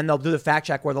then they'll do the fact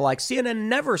check where they're like, CNN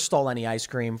never stole any ice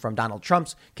cream from Donald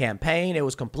Trump's campaign. It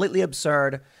was completely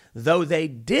absurd. Though they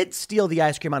did steal the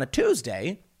ice cream on a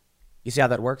Tuesday. You see how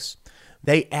that works?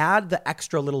 They add the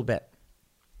extra little bit.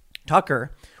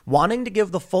 Tucker, wanting to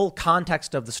give the full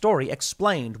context of the story,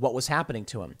 explained what was happening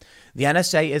to him. The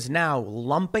NSA is now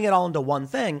lumping it all into one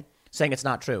thing, saying it's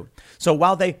not true. So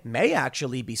while they may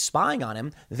actually be spying on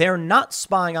him, they're not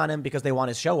spying on him because they want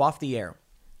his show off the air,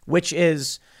 which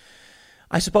is,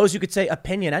 I suppose you could say,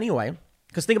 opinion anyway.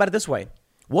 Because think about it this way.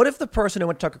 What if the person who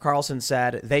went to Tucker Carlson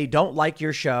said they don't like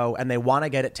your show and they want to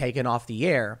get it taken off the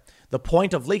air? The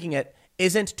point of leaking it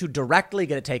isn't to directly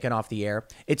get it taken off the air.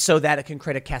 It's so that it can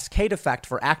create a cascade effect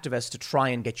for activists to try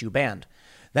and get you banned.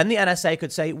 Then the NSA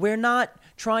could say, we're not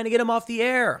trying to get him off the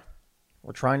air.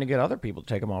 We're trying to get other people to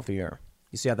take him off the air.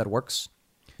 You see how that works?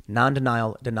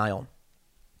 Non-denial, denial.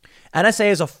 NSA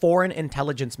is a foreign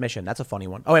intelligence mission. That's a funny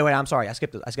one. Oh, wait, I'm sorry. I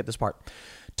skipped this part.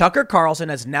 Tucker Carlson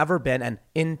has never been an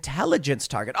intelligence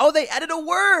target. Oh, they added a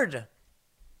word.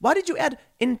 Why did you add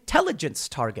intelligence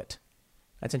target?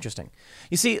 That's interesting.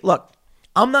 You see, look,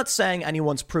 I'm not saying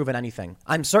anyone's proven anything.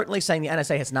 I'm certainly saying the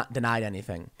NSA has not denied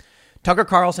anything. Tucker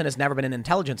Carlson has never been an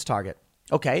intelligence target.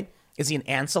 Okay. Is he an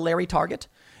ancillary target?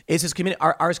 Is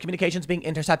are his communications being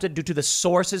intercepted due to the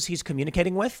sources he's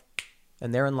communicating with?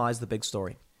 And therein lies the big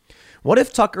story. What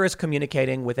if Tucker is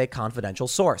communicating with a confidential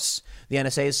source? The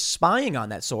NSA is spying on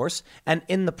that source and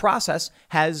in the process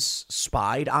has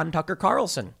spied on Tucker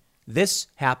Carlson. This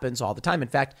happens all the time. In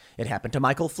fact, it happened to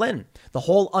Michael Flynn, the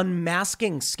whole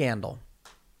unmasking scandal.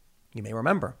 You may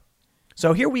remember.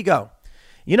 So here we go.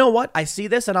 You know what? I see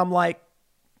this and I'm like,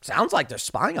 sounds like they're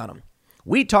spying on him.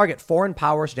 We target foreign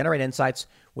powers to generate insights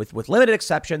with limited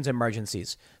exceptions,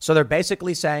 emergencies. So they're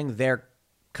basically saying there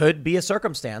could be a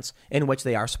circumstance in which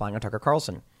they are spying on Tucker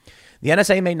Carlson. The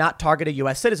NSA may not target a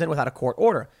U.S. citizen without a court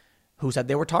order. Who said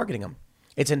they were targeting him?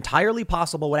 It's entirely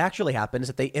possible what actually happened is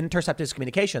that they intercepted his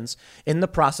communications in the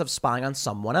process of spying on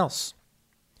someone else.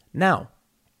 Now,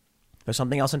 there's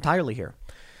something else entirely here.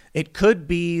 It could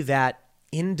be that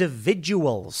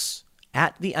individuals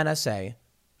at the NSA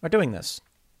are doing this.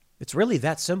 It's really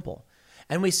that simple.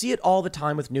 And we see it all the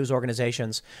time with news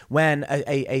organizations. When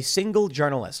a single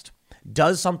journalist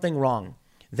does something wrong,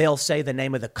 they'll say the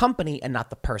name of the company and not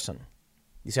the person.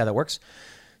 You see how that works?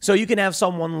 So you can have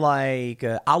someone like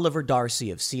Oliver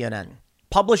Darcy of CNN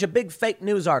publish a big fake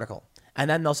news article. And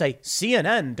then they'll say,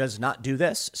 CNN does not do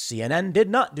this. CNN did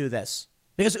not do this.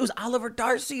 Because it was Oliver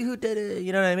Darcy who did it.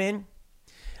 You know what I mean?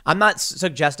 I'm not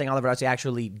suggesting Oliver Darcy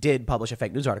actually did publish a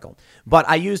fake news article, but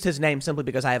I used his name simply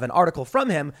because I have an article from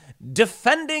him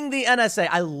defending the NSA.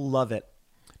 I love it.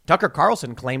 Tucker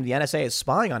Carlson claimed the NSA is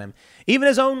spying on him. Even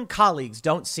his own colleagues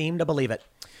don't seem to believe it.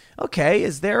 Okay,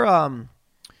 is there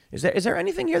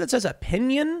anything here that says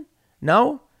opinion?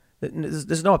 No?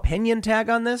 There's no opinion tag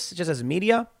on this. It just says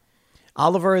media.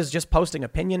 Oliver is just posting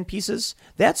opinion pieces.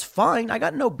 That's fine. I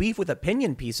got no beef with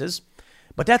opinion pieces,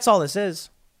 but that's all this is.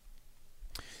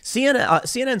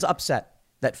 CNN's upset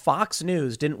that Fox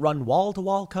News didn't run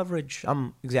wall-to-wall coverage.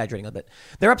 I'm exaggerating a bit.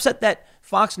 They're upset that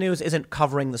Fox News isn't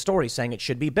covering the story, saying it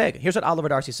should be big. Here's what Oliver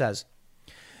Darcy says.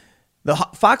 The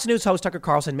Fox News host Tucker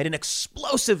Carlson made an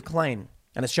explosive claim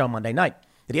on his show Monday night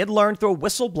that he had learned through a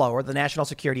whistleblower the National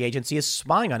Security Agency is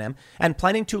spying on him and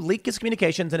planning to leak his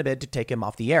communications in a bid to take him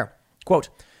off the air. Quote,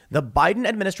 the Biden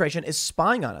administration is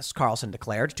spying on us, Carlson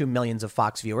declared to millions of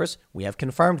Fox viewers. We have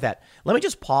confirmed that. Let me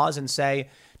just pause and say,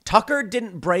 Tucker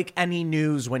didn't break any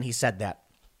news when he said that.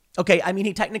 Okay, I mean,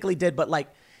 he technically did, but like,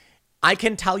 I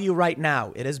can tell you right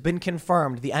now, it has been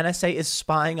confirmed the NSA is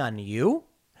spying on you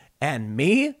and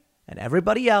me and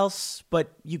everybody else,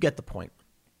 but you get the point.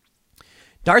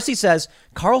 Darcy says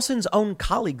Carlson's own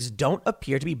colleagues don't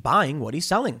appear to be buying what he's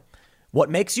selling. What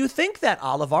makes you think that,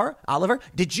 Oliver? Oliver,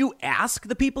 did you ask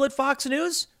the people at Fox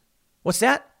News? What's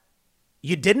that?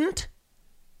 You didn't?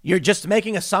 You're just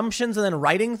making assumptions and then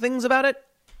writing things about it?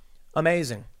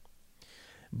 Amazing.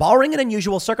 Barring an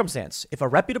unusual circumstance, if a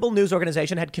reputable news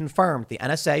organization had confirmed the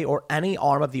NSA or any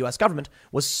arm of the U.S. government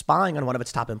was spying on one of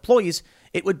its top employees,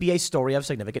 it would be a story of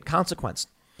significant consequence.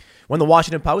 When the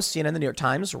Washington Post, CNN, and the New York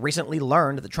Times recently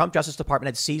learned that the Trump Justice Department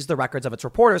had seized the records of its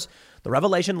reporters, the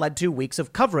revelation led to weeks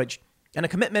of coverage and a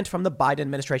commitment from the Biden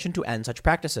administration to end such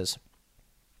practices.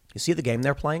 You see the game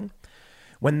they're playing?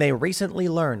 When they recently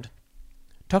learned,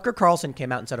 Tucker Carlson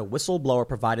came out and said a whistleblower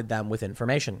provided them with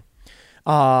information.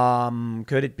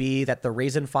 Could it be that the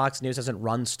reason Fox News hasn't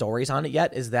run stories on it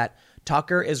yet is that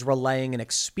Tucker is relaying an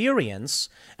experience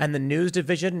and the news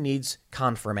division needs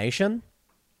confirmation?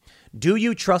 Do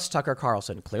you trust Tucker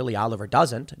Carlson? Clearly, Oliver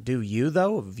doesn't. Do you,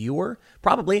 though, viewer?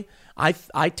 Probably. I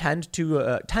tend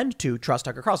to trust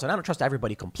Tucker Carlson. I don't trust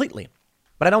everybody completely,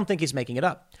 but I don't think he's making it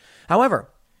up. However,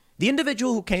 the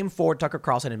individual who came forward, Tucker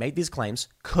Carlson, and made these claims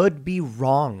could be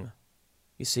wrong.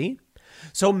 You see?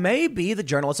 So maybe the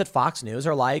journalists at Fox News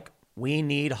are like, we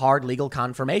need hard legal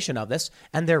confirmation of this,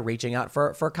 and they're reaching out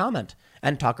for comment.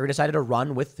 And Tucker decided to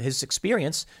run with his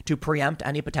experience to preempt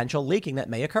any potential leaking that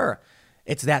may occur.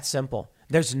 It's that simple.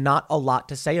 There's not a lot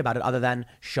to say about it other than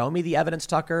show me the evidence,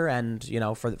 Tucker. And,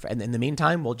 and in the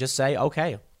meantime, we'll just say,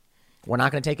 OK, we're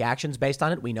not going to take actions based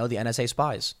on it. We know the NSA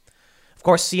spies. Of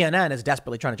course, CNN is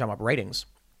desperately trying to jump up ratings.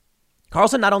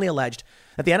 Carlson not only alleged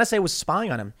that the NSA was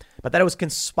spying on him, but that it was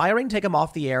conspiring to take him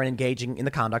off the air and engaging in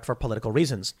the conduct for political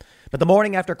reasons. But the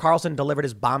morning after Carlson delivered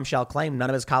his bombshell claim, none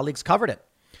of his colleagues covered it.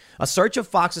 A search of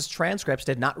Fox's transcripts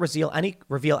did not reveal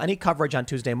any coverage on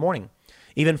Tuesday morning.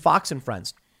 Even Fox and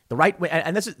Friends, the right way,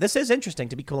 and this is interesting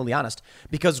to be completely honest,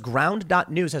 because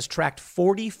Ground.News has tracked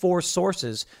 44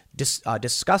 sources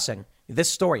discussing this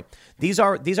story. These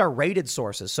are rated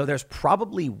sources, so there's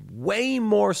probably way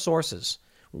more sources,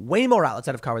 way more outlets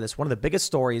that have covered this. One of the biggest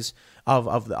stories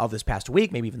of this past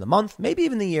week, maybe even the month, maybe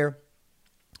even the year.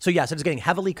 So yes, it is getting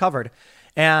heavily covered,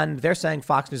 and they're saying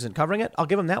Fox News isn't covering it. I'll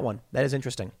give them that one. That is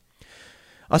interesting.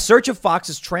 A search of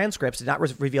Fox's transcripts did not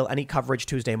reveal any coverage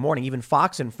Tuesday morning. Even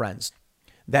Fox and Friends,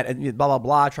 that blah, blah,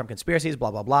 blah, Trump conspiracies,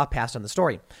 blah, blah, blah, passed on the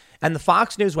story. And the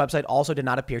Fox News website also did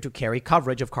not appear to carry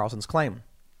coverage of Carlson's claim.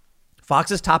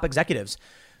 Fox's top executives,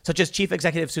 such as Chief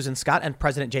Executive Susan Scott and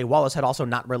President Jay Wallace, had also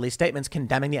not released statements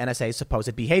condemning the NSA's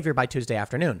supposed behavior by Tuesday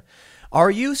afternoon.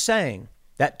 Are you saying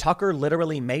that Tucker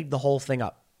literally made the whole thing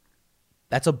up?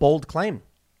 That's a bold claim.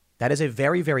 That is a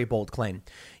very, very bold claim.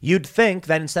 You'd think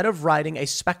that instead of writing a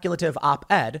speculative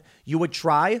op-ed, you would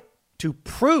try to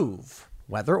prove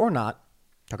whether or not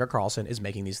Tucker Carlson is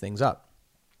making these things up.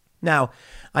 Now,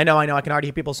 I know. I can already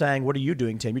hear people saying, what are you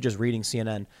doing, Tim? You're just reading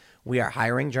CNN. We are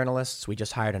hiring journalists. We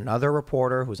just hired another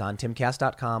reporter who's on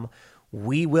timcast.com.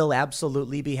 We will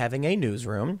absolutely be having a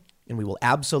newsroom, and we will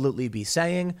absolutely be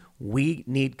saying we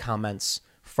need comments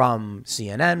from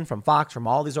CNN, from Fox, from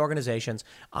all these organizations.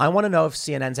 I want to know if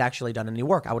CNN's actually done any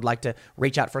work. I would like to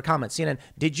reach out for comments. CNN,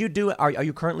 are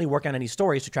you currently working on any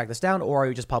stories to track this down, or are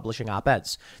you just publishing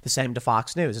op-eds? The same to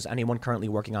Fox News. Is anyone currently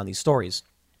working on these stories?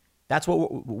 But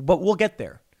we'll get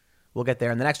there. We'll get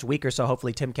there in the next week or so.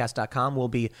 Hopefully timcast.com will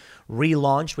be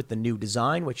relaunched with the new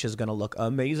design, which is going to look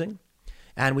amazing.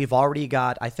 And we've already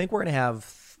got, I think we have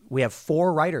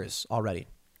 4 writers already.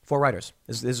 4 writers.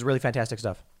 This is really fantastic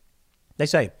stuff. They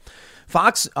say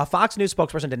a Fox News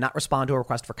spokesperson did not respond to a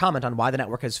request for comment on why the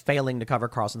network is failing to cover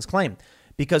Carlson's claim,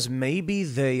 because maybe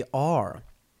they are.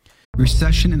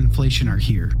 Recession and inflation are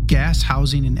here. Gas,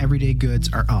 housing, and everyday goods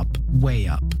are up, way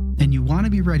up. And you want to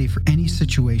be ready for any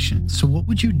situation. So what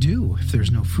would you do if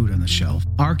there's no food on the shelf?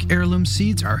 ARC Heirloom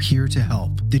Seeds are here to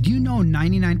help. Did you know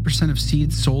 99% of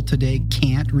seeds sold today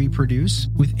can't reproduce?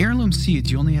 With Heirloom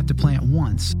Seeds, you only have to plant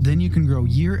once. Then you can grow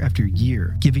year after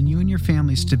year, giving you and your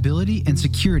family stability and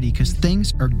security because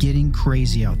things are getting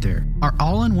crazy out there. Our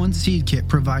all-in-one seed kit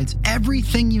provides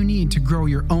everything you need to grow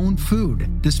your own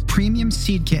food. This premium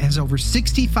seed kit has over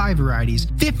 65 varieties,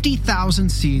 50,000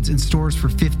 seeds in stores for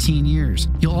 15 years.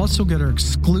 You'll also get our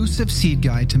exclusive seed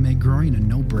guide to make growing a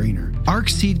no-brainer. ARC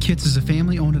Seed Kits is a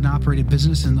family-owned and operated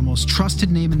business and the most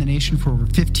trusted name in the nation for over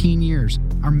 15 years.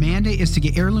 Our mandate is to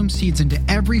get heirloom seeds into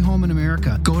every home in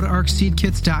America. Go to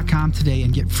arcseedkits.com today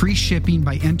and get free shipping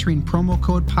by entering promo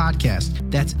code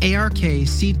podcast. That's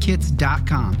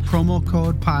arcseedkits.com, promo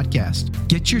code podcast.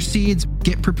 Get your seeds,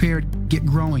 get prepared, get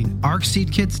growing.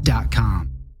 arcseedkits.com.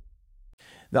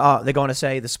 They're going to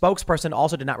say the spokesperson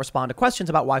also did not respond to questions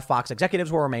about why Fox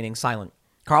executives were remaining silent.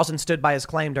 Carlson stood by his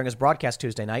claim during his broadcast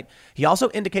Tuesday night. He also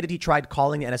indicated he tried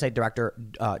calling the NSA director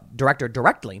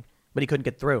directly, but he couldn't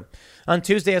get through. On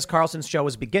Tuesday, as Carlson's show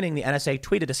was beginning, the NSA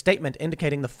tweeted a statement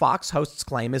indicating the Fox host's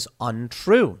claim is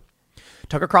untrue.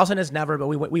 Tucker Carlson has never, but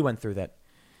we went through that.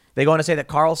 They go on to say that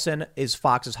Carlson is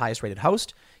Fox's highest rated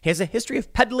host. He has a history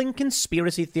of peddling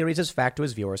conspiracy theories as fact to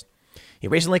his viewers. He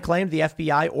recently claimed the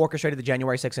FBI orchestrated the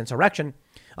January 6th insurrection,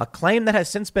 a claim that has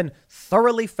since been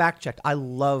thoroughly fact-checked. I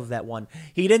love that one.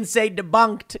 He didn't say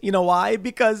debunked. You know why?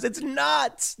 Because it's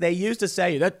nuts. They used to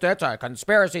say that's a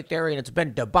conspiracy theory and it's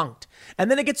been debunked.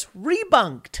 And then it gets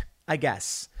rebunked, I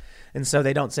guess. And so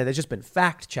they don't say they've just been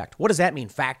fact-checked. What does that mean,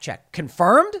 fact-checked?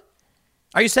 Confirmed?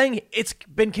 Are you saying it's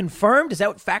been confirmed? Is that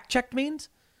what fact-checked means?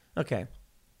 Okay.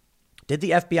 Did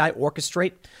the FBI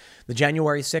orchestrate the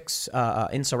January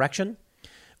 6th insurrection?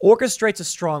 Orchestrate's a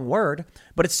strong word,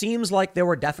 but it seems like there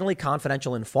were definitely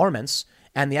confidential informants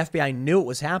and the FBI knew it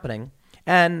was happening.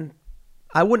 And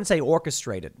I wouldn't say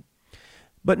orchestrated,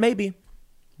 but maybe.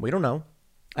 We don't know.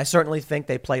 I certainly think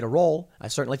they played a role. I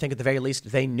certainly think at the very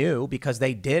least they knew because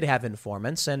they did have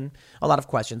informants and a lot of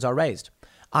questions are raised.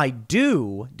 I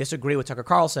do disagree with Tucker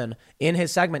Carlson in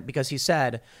his segment because he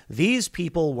said these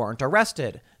people weren't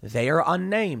arrested. They are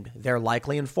unnamed. They're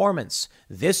likely informants.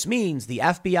 This means the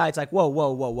FBI. It's like,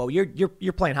 whoa.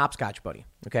 You're playing hopscotch, buddy.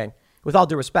 OK, with all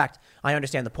due respect, I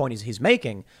understand the point he's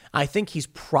making. I think he's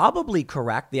probably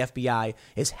correct. The FBI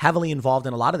is heavily involved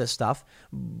in a lot of this stuff,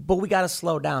 but we got to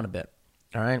slow down a bit.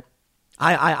 All right.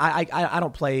 I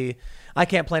don't play. I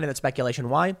can't play into that speculation.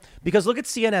 Why? Because look at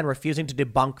CNN refusing to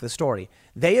debunk the story.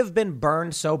 They have been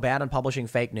burned so bad on publishing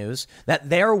fake news that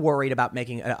they're worried about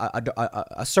making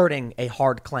asserting a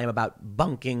hard claim about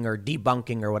bunking or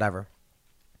debunking or whatever.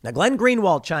 Now, Glenn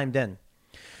Greenwald chimed in.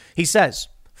 He says,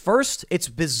 first, it's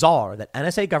bizarre that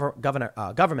NSA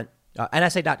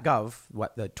NSA.gov,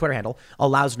 what the Twitter handle,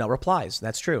 allows no replies.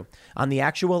 That's true. On the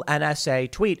actual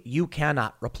NSA tweet, you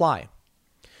cannot reply.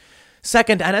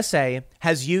 Second, NSA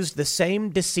has used the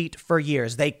same deceit for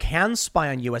years. They can spy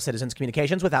on U.S. citizens'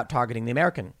 communications without targeting the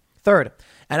American. Third,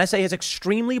 NSA has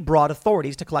extremely broad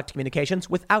authorities to collect communications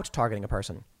without targeting a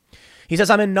person. He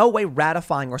says, I'm in no way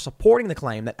ratifying or supporting the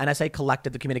claim that NSA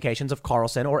collected the communications of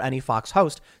Carlson or any Fox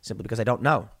host, simply because I don't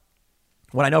know.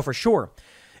 What I know for sure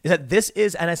is that this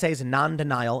is NSA's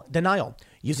non-denial denial,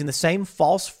 using the same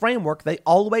false framework they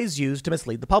always use to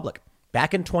mislead the public.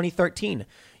 Back in 2013,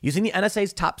 using the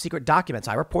NSA's top secret documents,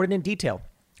 I reported in detail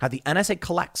how the NSA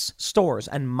collects, stores,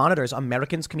 and monitors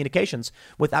Americans' communications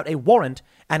without a warrant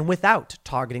and without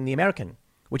targeting the American,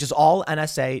 which is all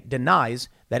NSA denies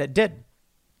that it did.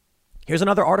 Here's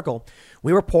another article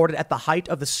we reported at the height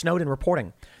of the Snowden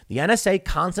reporting. The NSA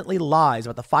constantly lies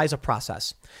about the FISA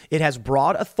process. It has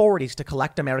broad authorities to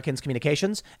collect Americans'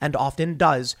 communications and often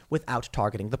does without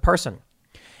targeting the person.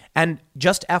 And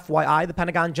just FYI, the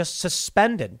Pentagon just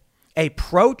suspended a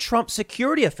pro-Trump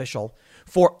security official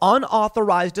for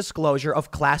unauthorized disclosure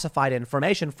of classified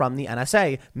information from the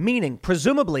NSA, meaning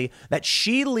presumably that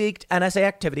she leaked NSA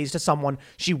activities to someone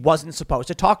she wasn't supposed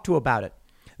to talk to about it.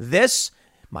 This,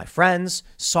 my friends,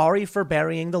 sorry for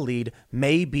burying the lead,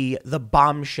 may be the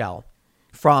bombshell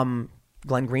from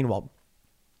Glenn Greenwald.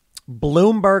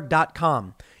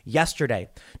 Bloomberg.com. Yesterday,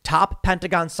 top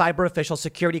Pentagon cyber official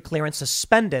security clearance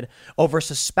suspended over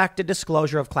suspected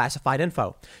disclosure of classified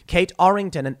info. Kate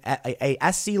Arrington, a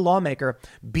SC lawmaker,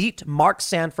 beat Mark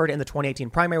Sanford in the 2018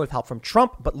 primary with help from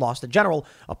Trump, but lost the general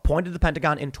appointed to the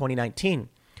Pentagon in 2019.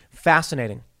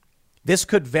 Fascinating. This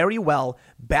could very well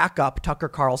back up Tucker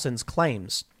Carlson's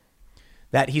claims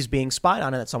that he's being spied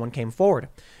on and that someone came forward.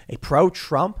 A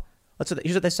pro-Trump,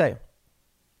 here's what they say.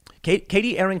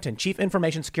 Katie Arrington, Chief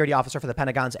Information Security Officer for the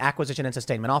Pentagon's Acquisition and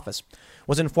Sustainment Office,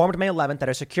 was informed May 11th that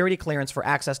her security clearance for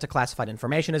access to classified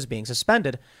information is being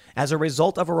suspended as a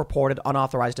result of a reported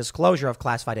unauthorized disclosure of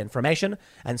classified information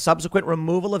and subsequent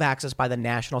removal of access by the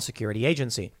National Security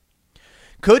Agency.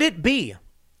 Could it be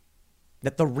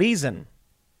that the reason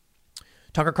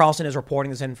Tucker Carlson is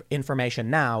reporting this information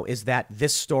now is that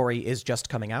this story is just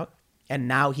coming out and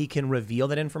now he can reveal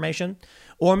that information?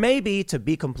 Or maybe, to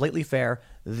be completely fair,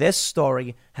 this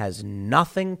story has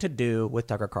nothing to do with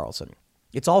Tucker Carlson.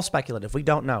 It's all speculative. We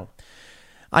don't know.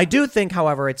 I do think,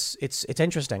 however, it's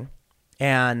interesting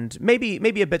and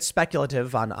maybe a bit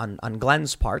speculative on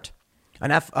Glenn's part.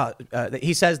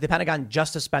 He says the Pentagon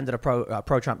just suspended a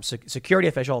pro-Trump security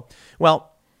official.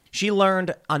 Well, she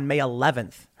learned on May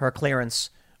 11th her clearance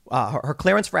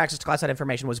for access to classified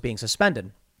information was being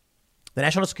suspended. The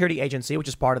National Security Agency, which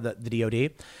is part of the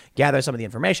DOD, gathers some of the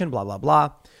information, blah, blah,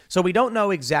 blah. So we don't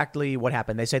know exactly what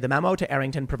happened. They say the memo to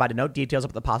Arrington provided no details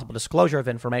about the possible disclosure of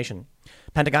information.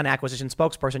 Pentagon acquisition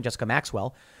spokesperson Jessica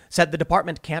Maxwell said the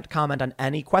department can't comment on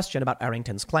any question about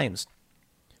Arrington's claims.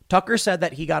 Tucker said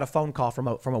that he got a phone call from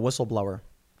a whistleblower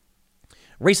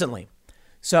recently.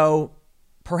 So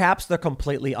perhaps they're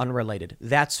completely unrelated.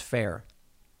 That's fair.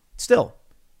 Still,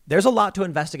 there's a lot to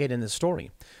investigate in this story.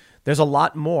 There's a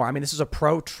lot more. I mean, this is a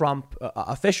pro-Trump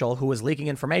official who is leaking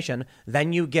information.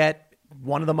 Then you get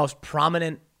one of the most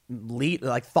prominent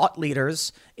thought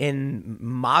leaders in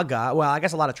MAGA. Well, I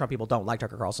guess a lot of Trump people don't like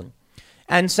Tucker Carlson,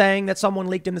 and saying that someone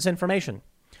leaked in this information.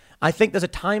 I think there's a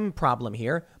time problem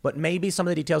here, but maybe some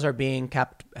of the details are being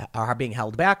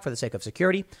held back for the sake of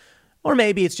security, or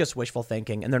maybe it's just wishful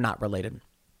thinking and they're not related.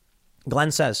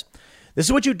 Glenn says, this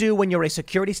is what you do when you're a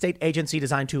security state agency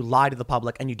designed to lie to the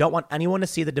public and you don't want anyone to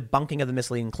see the debunking of the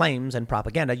misleading claims and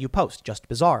propaganda you post. Just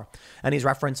bizarre. And he's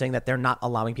referencing that they're not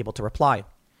allowing people to reply,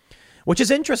 which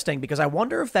is interesting because I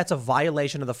wonder if that's a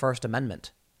violation of the First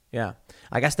Amendment. Yeah,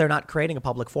 I guess they're not creating a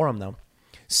public forum, though.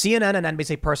 CNN and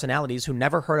NBC personalities who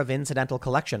never heard of incidental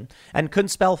collection and couldn't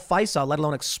spell FISA, let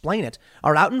alone explain it,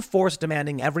 are out in force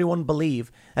demanding everyone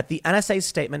believe that the NSA's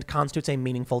statement constitutes a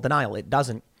meaningful denial. It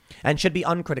doesn't, and should be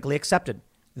uncritically accepted.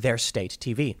 Their state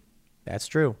TV. That's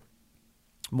true.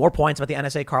 More points about the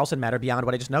NSA Carlson matter beyond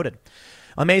what I just noted.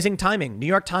 Amazing timing. New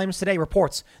York Times today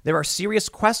reports there are serious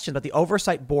questions about the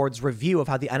Oversight Board's review of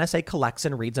how the NSA collects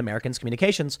and reads Americans'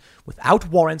 communications without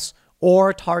warrants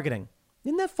or targeting.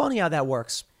 Isn't that funny how that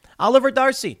works? Oliver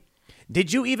Darcy,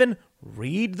 did you even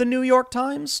read the New York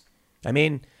Times? I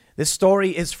mean, this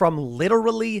story is from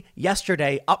literally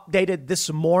yesterday, updated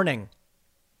this morning.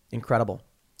 Incredible.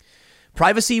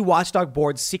 Privacy Watchdog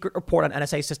Board's secret report on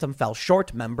NSA system fell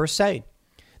short, members say.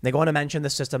 They go on to mention the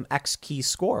system X-Key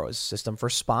Score, a system for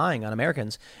spying on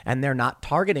Americans, and they're not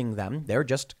targeting them. They're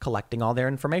just collecting all their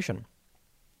information.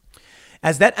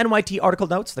 As that NYT article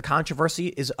notes, the controversy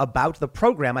is about the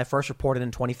program I first reported in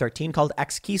 2013 called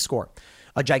X-Key Score,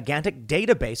 a gigantic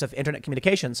database of internet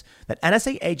communications that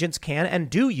NSA agents can and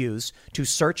do use to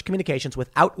search communications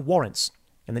without warrants.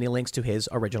 And then he links to his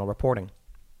original reporting.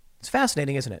 It's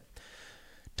fascinating, isn't it?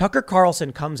 Tucker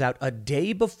Carlson comes out a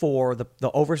day before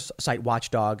the Oversight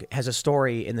Watchdog has a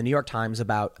story in the New York Times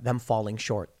about them falling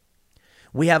short.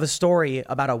 We have a story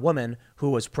about a woman who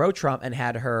was pro-Trump and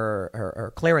had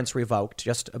her clearance revoked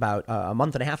just about a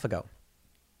month and a half ago.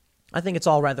 I think it's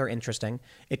all rather interesting.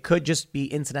 It could just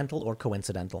be incidental or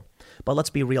coincidental. But let's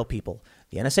be real, people.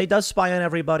 The NSA does spy on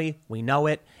everybody. We know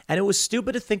it. And it was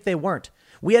stupid to think they weren't.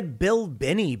 We had Bill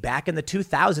Binney back in the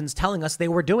 2000s telling us they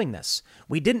were doing this.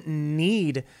 We didn't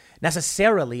need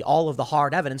necessarily all of the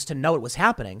hard evidence to know it was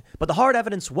happening. But the hard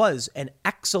evidence was an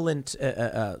excellent,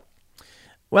 a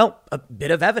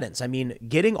bit of evidence. I mean,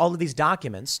 getting all of these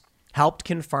documents helped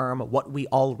confirm what we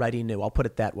already knew. I'll put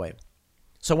it that way.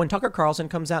 So when Tucker Carlson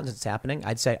comes out and it's happening,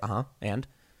 I'd say, and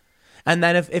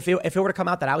then if it were to come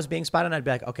out that I was being spied on, I'd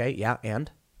be like, okay, yeah,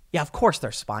 and? Yeah, of course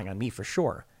they're spying on me for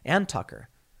sure. And Tucker.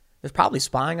 They're probably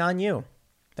spying on you.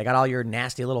 They got all your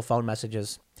nasty little phone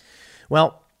messages.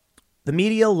 Well, the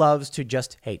media loves to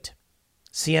just hate.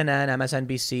 CNN,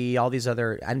 MSNBC, all these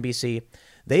other NBC,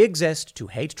 they exist to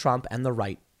hate Trump and the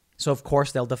right. So, of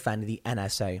course, they'll defend the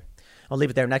NSA. I'll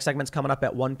leave it there. Next segment's coming up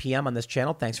at 1 p.m. on this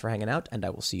channel. Thanks for hanging out, and I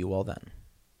will see you all then.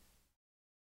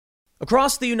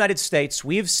 Across the United States,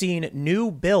 we've seen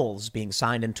new bills being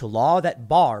signed into law that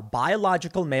bar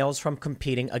biological males from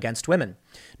competing against women.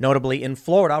 Notably, in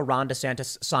Florida, Ron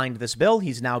DeSantis signed this bill.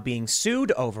 He's now being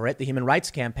sued over it. The Human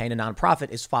Rights Campaign, a nonprofit,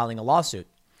 is filing a lawsuit.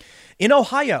 In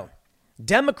Ohio,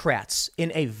 Democrats,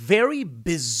 in a very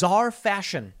bizarre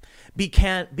fashion,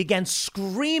 began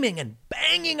screaming and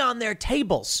banging on their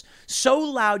tables so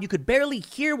loud you could barely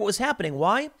hear what was happening.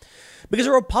 Why? Because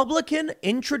a Republican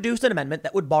introduced an amendment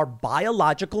that would bar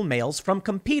biological males from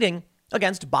competing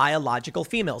against biological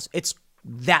females. It's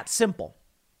that simple.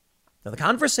 Now, the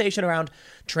conversation around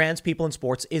trans people in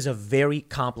sports is a very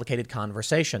complicated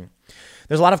conversation.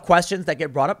 There's a lot of questions that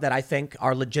get brought up that I think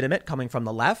are legitimate coming from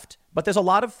the left, but there's a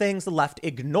lot of things the left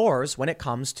ignores when it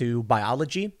comes to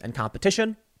biology and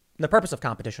competition and the purpose of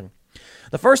competition.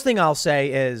 The first thing I'll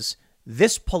say is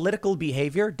this political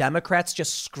behavior, Democrats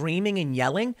just screaming and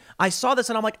yelling. I saw this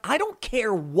and I'm like, I don't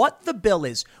care what the bill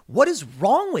is. What is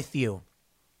wrong with you?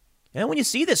 And when you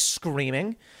see this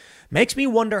screaming, makes me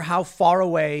wonder how far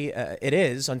away it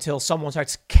is until someone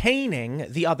starts caning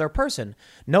the other person.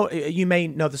 No, you may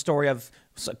know the story of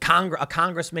a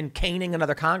congressman caning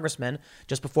another congressman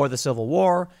just before the Civil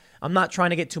War. I'm not trying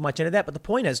to get too much into that, but the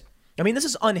point is, I mean, this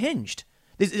is unhinged.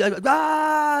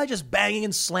 Just banging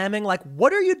and slamming. Like,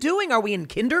 what are you doing? Are we in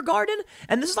kindergarten?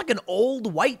 And this is like an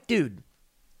old white dude.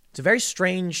 It's very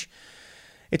strange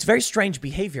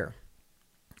behavior.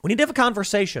 We need to have a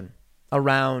conversation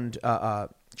around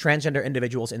transgender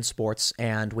individuals in sports,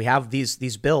 and we have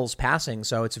these bills passing,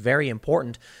 so it's very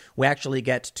important we actually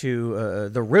get to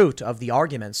the root of the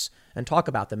arguments and talk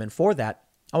about them. And for that,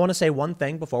 I want to say one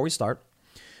thing before we start.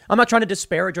 I'm not trying to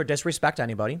disparage or disrespect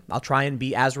anybody. I'll try and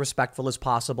be as respectful as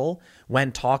possible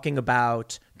when talking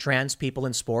about trans people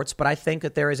in sports. But I think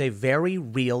that there is a very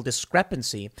real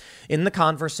discrepancy in the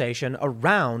conversation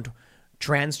around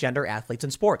transgender athletes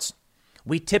in sports.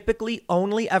 We typically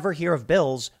only ever hear of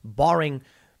bills barring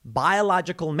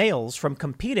biological males from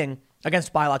competing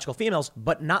against biological females,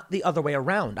 but not the other way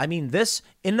around. I mean, this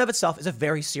in and of itself is a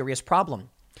very serious problem.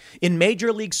 In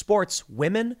major league sports,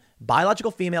 women,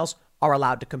 biological females are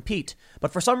allowed to compete,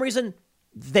 but for some reason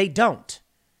they don't.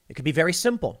 It could be very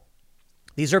simple.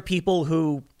 These are people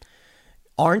who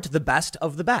aren't the best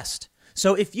of the best.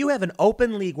 So if you have an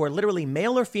open league where literally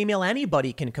male or female,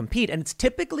 anybody can compete, and it's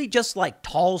typically just like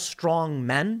tall, strong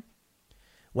men,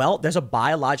 well, there's a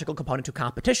biological component to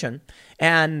competition,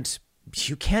 and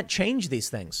you can't change these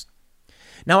things.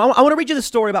 Now, I want to read you the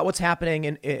story about what's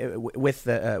happening with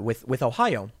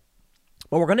Ohio,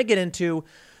 but we're going to get into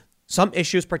some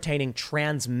issues pertaining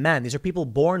trans men. These are people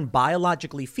born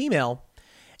biologically female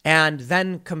and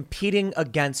then competing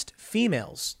against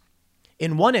females.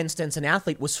 In one instance, an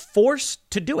athlete was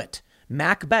forced to do it.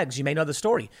 Mac Beggs, you may know the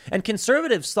story. And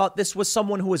conservatives thought this was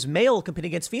someone who was male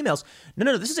competing against females.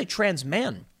 No, this is a trans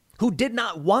man who did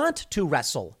not want to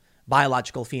wrestle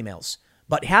biological females,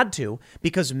 but had to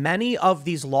because many of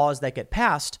these laws that get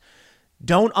passed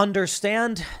don't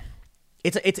understand.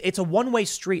 It's a one-way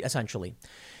street, essentially.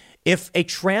 If a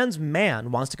trans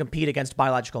man wants to compete against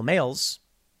biological males,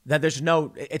 then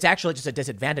it's actually just a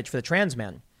disadvantage for the trans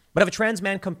man. But if a trans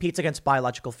man competes against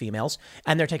biological females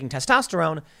and they're taking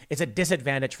testosterone, it's a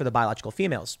disadvantage for the biological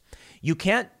females.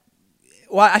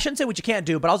 I shouldn't say what you can't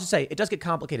do, but I'll just say it does get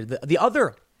complicated. The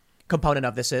other component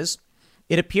of this is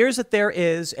it appears that there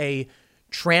is a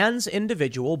trans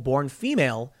individual born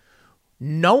female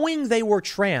knowing they were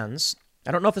trans.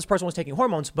 I don't know if this person was taking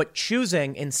hormones, but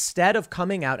choosing, instead of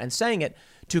coming out and saying it,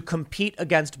 to compete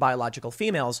against biological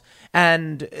females.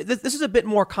 And this is a bit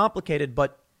more complicated,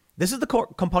 but this is the core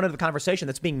component of the conversation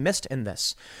that's being missed in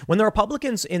this. When the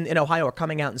Republicans in Ohio are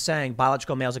coming out and saying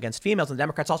biological males against females, and the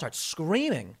Democrats all start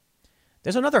screaming,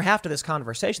 there's another half to this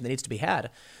conversation that needs to be had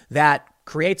that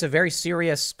creates a very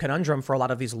serious conundrum for a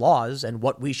lot of these laws and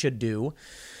what we should do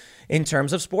in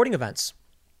terms of sporting events.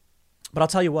 But I'll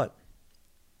tell you what.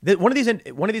 One of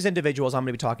these individuals I'm going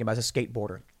to be talking about is a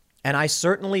skateboarder. And I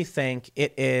certainly think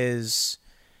it is,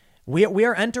 we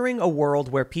are entering a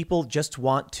world where people just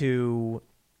want to,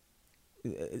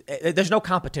 there's no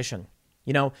competition.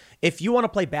 You know, if you want to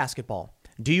play basketball,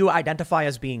 do you identify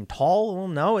as being tall? Well,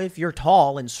 no. If you're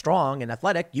tall and strong and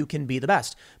athletic, you can be the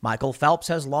best. Michael Phelps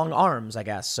has long arms, I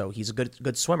guess, so he's a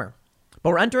good swimmer. But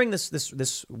we're entering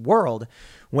this world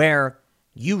where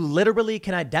you literally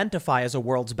can identify as a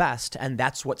world's best, and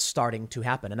that's what's starting to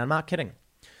happen. And I'm not kidding.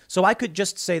 So I could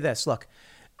just say this. Look,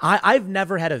 I've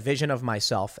never had a vision of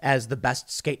myself as the best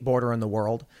skateboarder in the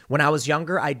world. When I was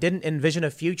younger, I didn't envision a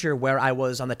future where I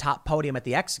was on the top podium at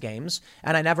the X Games,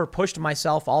 and I never pushed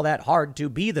myself all that hard to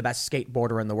be the best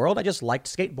skateboarder in the world. I just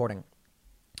liked skateboarding.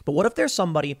 But what if there's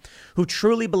somebody who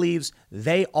truly believes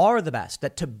they are the best,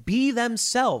 that to be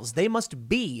themselves, they must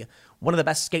be one of the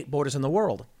best skateboarders in the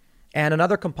world? And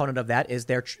another component of that is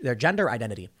their gender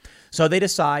identity. So they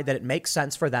decide that it makes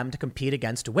sense for them to compete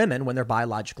against women when they're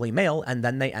biologically male, and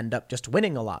then they end up just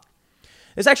winning a lot.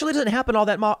 This actually doesn't happen all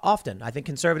that often. I think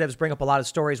conservatives bring up a lot of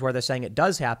stories where they're saying it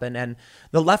does happen, and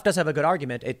the left does have a good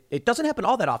argument. It doesn't happen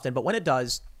all that often, but when it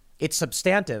does, it's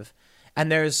substantive. And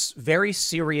there's very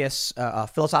serious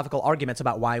philosophical arguments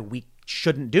about why we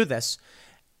shouldn't do this.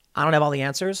 I don't have all the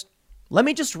answers. Let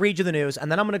me just read you the news,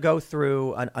 and then I'm going to go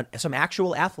through some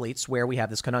actual athletes where we have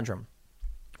this conundrum.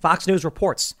 Fox News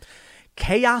reports,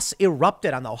 chaos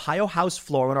erupted on the Ohio House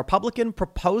floor when a Republican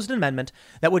proposed an amendment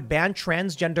that would ban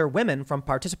transgender women from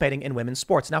participating in women's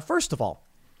sports. Now, first of all,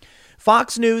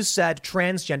 Fox News said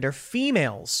transgender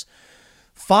females.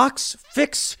 Fox,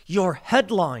 fix your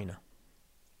headline.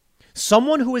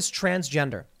 Someone who is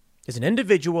transgender is an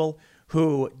individual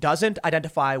who doesn't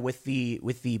identify with the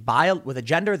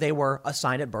gender they were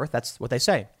assigned at birth. That's what they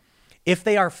say. If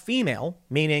they are female,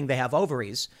 meaning they have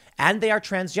ovaries, and they are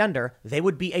transgender, they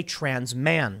would be a trans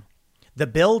man. The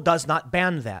bill does not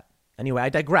ban that. Anyway, I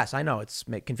digress. I know it's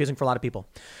confusing for a lot of people.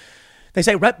 They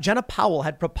say Rep. Jenna Powell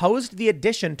had proposed the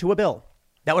addition to a bill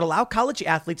that would allow college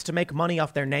athletes to make money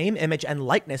off their name, image, and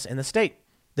likeness in the state.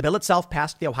 The bill itself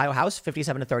passed the Ohio House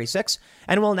 57-36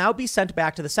 and will now be sent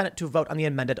back to the Senate to vote on the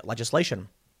amended legislation.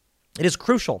 It is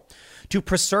crucial to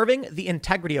preserving the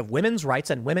integrity of women's rights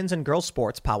and women's and girls'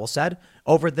 sports, Powell said,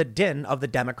 over the din of the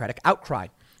Democratic outcry.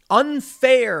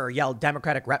 unfair, yelled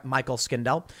Democratic Rep. Michael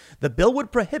Skindell. The bill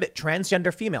would prohibit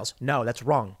transgender females. No, that's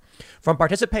wrong. From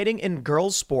participating in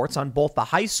girls' sports on both the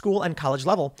high school and college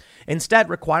level, instead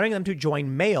requiring them to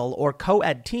join male or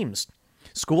co-ed teams.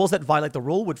 Schools that violate the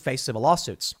rule would face civil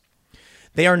lawsuits.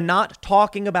 They are not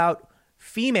talking about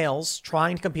females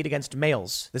trying to compete against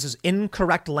males. This is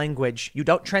incorrect language. You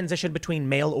don't transition between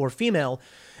male or female.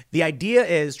 The idea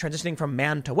is transitioning from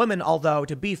man to woman, although,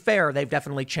 to be fair, they've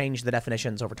definitely changed the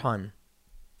definitions over time.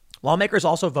 Lawmakers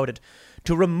also voted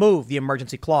to remove the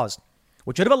emergency clause,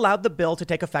 which would have allowed the bill to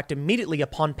take effect immediately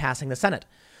upon passing the Senate.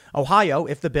 Ohio,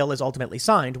 if the bill is ultimately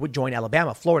signed, would join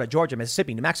Alabama, Florida, Georgia,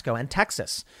 Mississippi, New Mexico, and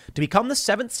Texas to become the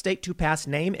seventh state to pass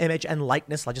name, image, and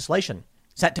likeness legislation,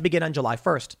 set to begin on July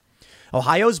 1st.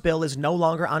 Ohio's bill is no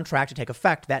longer on track to take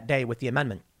effect that day with the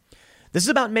amendment. This is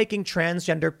about making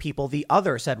transgender people the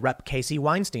other, said Rep. Casey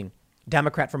Weinstein,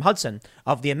 Democrat from Hudson,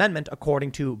 of the amendment,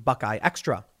 according to Buckeye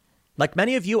Extra. Like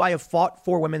many of you, I have fought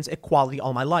for women's equality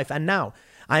all my life, and now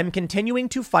I am continuing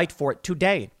to fight for it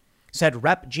today, said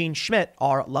Rep. Jean Schmidt,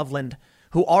 R. Loveland,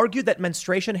 who argued that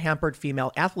menstruation hampered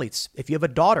female athletes. If you have a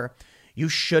daughter, you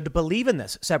should believe in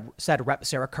this, said Rep.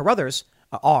 Sarah Carruthers,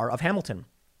 R. of Hamilton.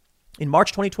 In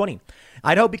March 2020,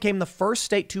 Idaho became the first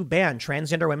state to ban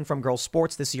transgender women from girls'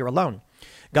 sports this year alone.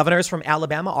 Governors from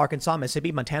Alabama, Arkansas,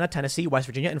 Mississippi, Montana, Tennessee, West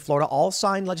Virginia, and Florida all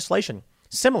signed legislation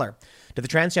similar to the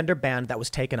transgender ban that was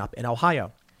taken up in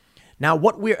Ohio. Now,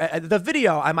 the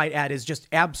video, I might add, is just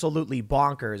absolutely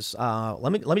bonkers.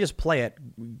 Let me just play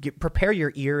it. Prepare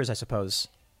your ears, I suppose.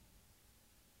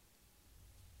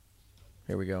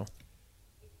 Here we go.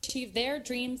 Achieve their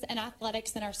dreams and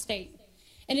athletics in our state,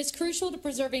 and is crucial to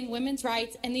preserving women's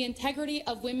rights and the integrity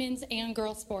of women's and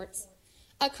girls' sports.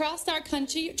 Across our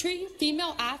country,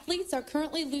 female athletes are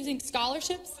currently losing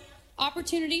scholarships,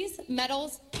 opportunities,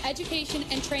 medals, education,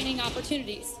 and training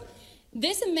opportunities.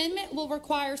 This amendment will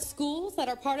require schools that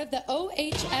are part of the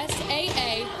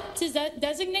OHSAA to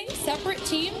designate separate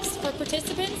teams for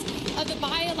participants of the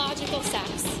biological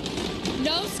sex.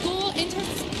 No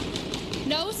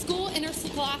school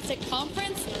interscholastic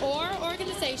conference or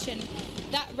organization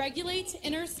that regulates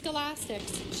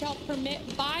interscholastics shall permit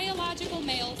biological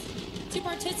males to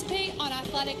participate on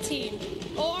athletic team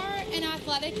or an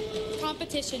athletic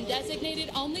competition designated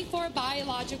only for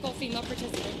biological female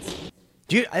participants.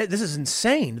 This is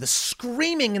insane. The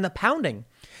screaming and the pounding.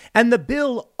 And the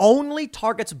bill only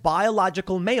targets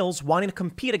biological males wanting to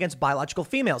compete against biological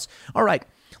females. All right,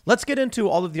 let's get into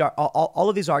all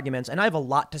of these arguments. And I have a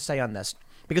lot to say on this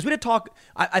because we did talk.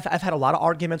 I've had a lot of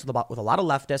arguments with a lot of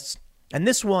leftists. And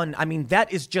this one, I mean,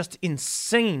 that is just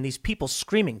insane. These people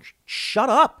screaming, shut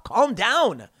up, calm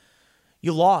down.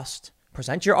 You lost.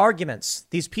 Present your arguments.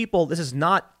 These people, this is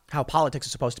not how politics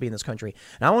is supposed to be in this country.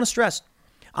 And I want to stress,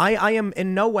 I am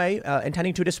in no way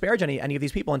intending to disparage any of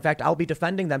these people. In fact, I'll be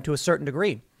defending them to a certain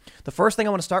degree. The first thing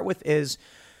I want to start with is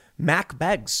Mac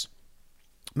Beggs.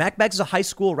 Mac Beggs is a high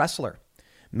school wrestler.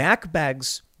 Mac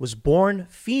Beggs was born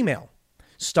female,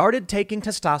 started taking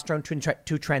testosterone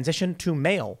to transition to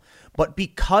male, but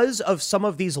because of some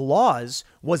of these laws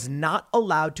was not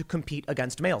allowed to compete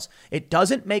against males. It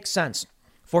doesn't make sense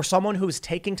for someone who is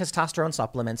taking testosterone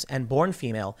supplements and born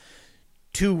female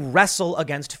to wrestle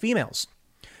against females.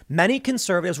 Many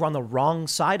conservatives were on the wrong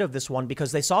side of this one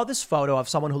because they saw this photo of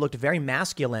someone who looked very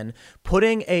masculine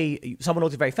putting someone who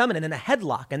looked very feminine in a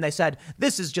headlock. And they said,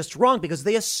 this is just wrong because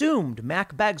they assumed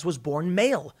Mac Beggs was born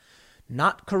male.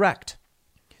 Not correct.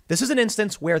 This is an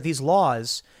instance where these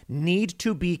laws need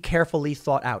to be carefully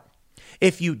thought out.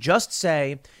 If you just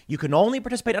say you can only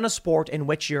participate in a sport in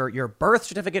which your birth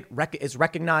certificate is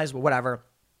recognized or whatever,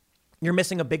 you're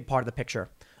missing a big part of the picture,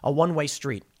 a one-way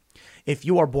street. If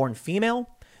you are born female,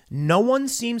 no one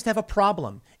seems to have a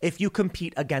problem if you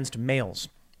compete against males.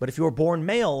 But if you are born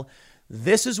male,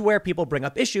 this is where people bring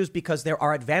up issues because there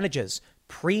are advantages.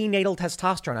 Prenatal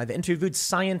testosterone. I've interviewed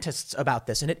scientists about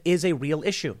this, and it is a real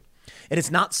issue. It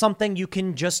is not something you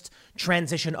can just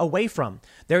transition away from.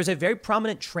 There is a very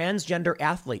prominent transgender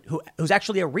athlete who's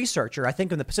actually a researcher, I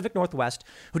think in the Pacific Northwest,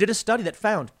 who did a study that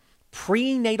found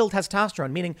prenatal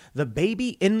testosterone, meaning the baby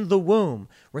in the womb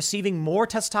receiving more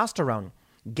testosterone,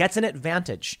 gets an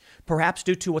advantage, perhaps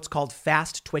due to what's called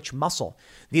fast twitch muscle.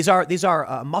 These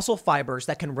are muscle fibers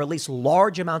that can release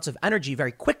large amounts of energy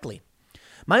very quickly.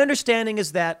 My understanding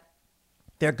is that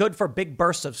they're good for big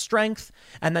bursts of strength,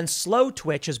 and then slow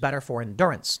twitch is better for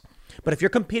endurance. But if you're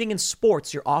competing in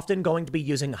sports, you're often going to be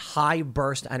using high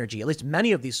burst energy, at least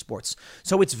many of these sports.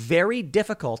 So it's very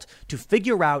difficult to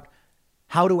figure out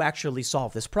how to actually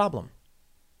solve this problem.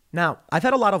 Now, I've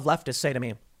had a lot of leftists say to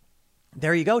me,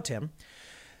 there you go, Tim.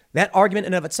 That argument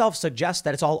in and of itself suggests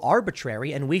that it's all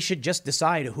arbitrary and we should just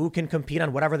decide who can compete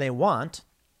on whatever they want.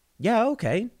 Yeah,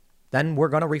 okay. Then we're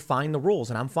going to refine the rules,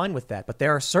 and I'm fine with that. But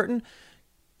there are certain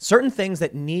things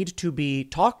that need to be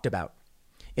talked about.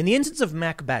 In the instance of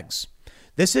Mac Beggs,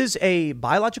 this is a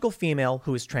biological female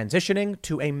who is transitioning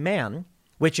to a man,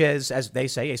 which is, as they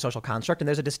say, a social construct. And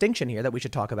there's a distinction here that we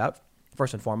should talk about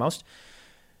first and foremost.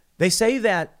 They say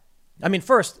that, I mean,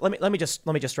 first, let me just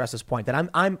stress this point that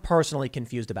I'm personally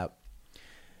confused about.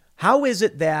 How is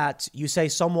it that you say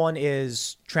someone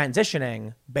is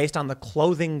transitioning based on the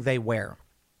clothing they wear,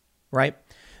 right?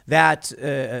 That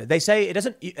they say it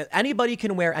doesn't, anybody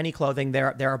can wear any clothing.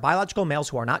 There are biological males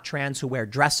who are not trans who wear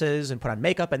dresses and put on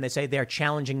makeup, and they say they're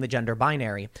challenging the gender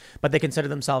binary, but they consider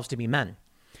themselves to be men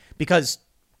because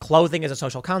clothing is a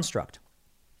social construct.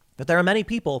 But there are many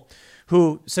people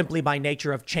who simply by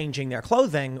nature of changing their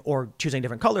clothing or choosing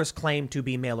different colors claim to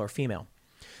be male or female.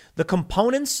 The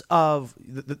components of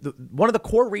one of the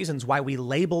core reasons why we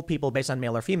label people based on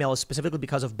male or female is specifically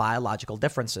because of biological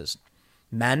differences.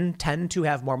 Men tend to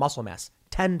have more muscle mass.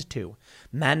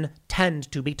 Men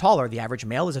tend to be taller. The average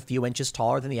male is a few inches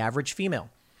taller than the average female.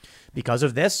 Because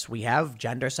of this, we have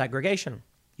gender segregation.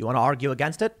 You want to argue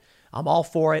against it? I'm all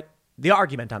for it. The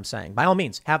argument, I'm saying, by all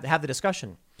means, have the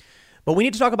discussion. But we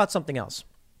need to talk about something else.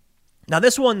 Now,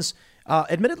 this one's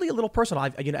admittedly a little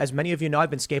personal. As many of you know, I've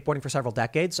been skateboarding for several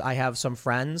decades. I have some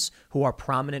friends who are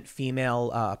prominent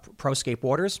female pro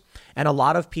skateboarders. And a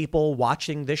lot of people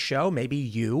watching this show, maybe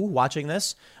you watching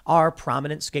this, are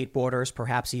prominent skateboarders,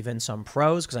 perhaps even some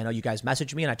pros, because I know you guys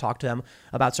message me and I talk to them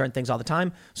about certain things all the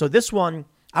time. So this one,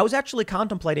 I was actually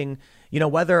contemplating,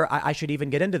 whether I should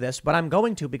even get into this, but I'm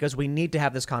going to because we need to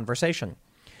have this conversation.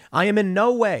 I am in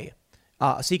no way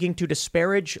seeking to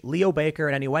disparage Leo Baker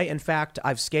in any way. In fact,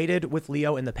 I've skated with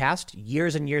Leo in the past,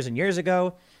 years and years and years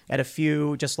ago, at a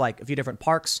few different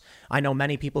parks. I know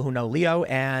many people who know Leo,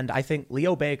 and I think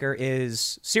Leo Baker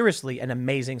is seriously an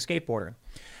amazing skateboarder.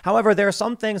 However, there are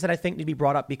some things that I think need to be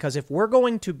brought up because if we're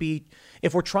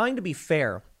trying to be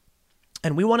fair,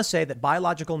 and we want to say that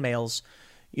biological males,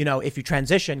 if you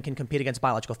transition, can compete against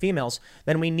biological females,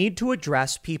 then we need to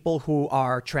address people who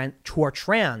are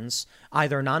trans,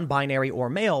 either non-binary or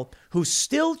male, who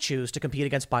still choose to compete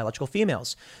against biological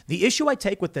females. The issue I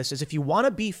take with this is if you want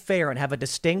to be fair and have a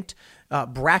distinct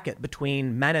bracket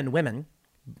between men and women,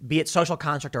 be it social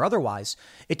construct or otherwise,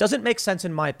 it doesn't make sense,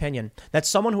 in my opinion, that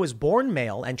someone who is born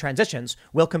male and transitions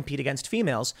will compete against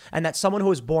females, and that someone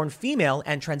who is born female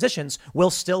and transitions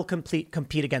will still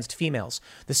compete against females.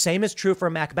 The same is true for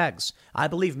Mac Beggs. I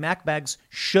believe Mac Beggs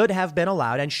should have been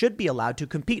allowed and should be allowed to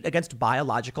compete against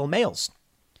biological males.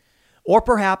 Or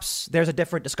perhaps there's a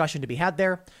different discussion to be had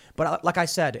there. But like I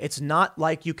said, it's not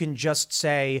like you can just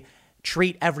say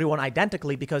treat everyone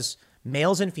identically because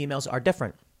males and females are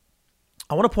different.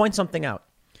 I want to point something out.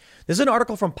 This is an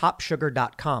article from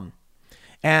popsugar.com.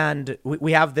 And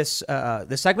we have this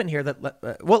segment here that,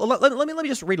 let me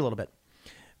just read a little bit.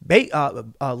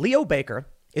 Leo Baker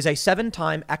is a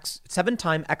seven-time X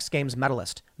Games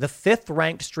medalist, the 5th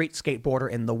ranked street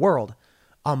skateboarder in the world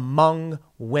among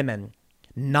women,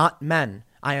 not men.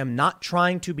 I am not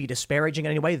trying to be disparaging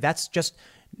in any way. That's just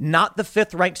not the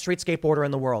 5th ranked street skateboarder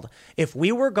in the world. If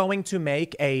we were going to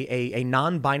make a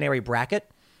non-binary bracket,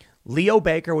 Leo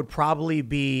Baker would probably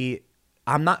be,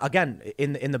 in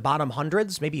the bottom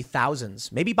hundreds, maybe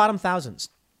thousands, maybe bottom thousands.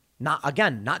 Not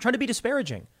trying to be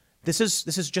disparaging. This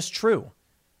is just true.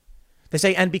 They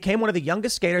say, and became one of the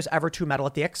youngest skaters ever to medal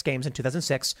at the X Games in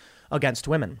 2006 against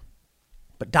women.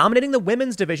 But dominating the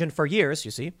women's division for years, you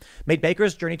see, made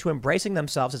Baker's journey to embracing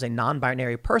themselves as a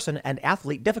non-binary person and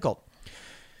athlete difficult.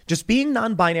 Just being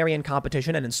non-binary in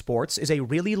competition and in sports is a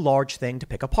really large thing to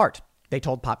pick apart, they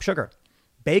told Pop Sugar.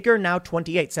 Baker, now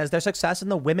 28, says their success in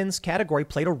the women's category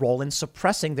played a role in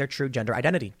suppressing their true gender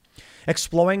identity.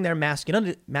 Exploring their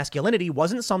masculinity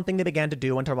wasn't something they began to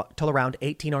do until around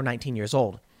 18 or 19 years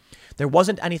old. There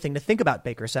wasn't anything to think about,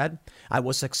 Baker said. I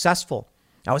was successful.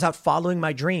 I was out following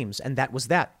my dreams, and that was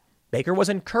that. Baker was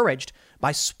encouraged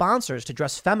by sponsors to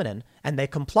dress feminine, and they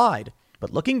complied.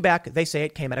 But looking back, they say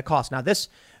it came at a cost. Now, this...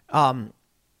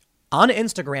 On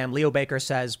Instagram, Leo Baker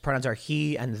says pronouns are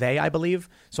he and they, I believe.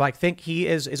 So I think he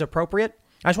is appropriate.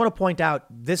 I just want to point out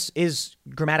this is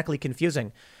grammatically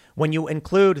confusing. When you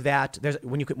include that,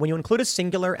 when you include a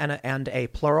singular and a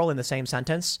plural in the same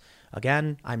sentence,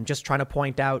 again, I'm just trying to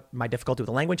point out my difficulty with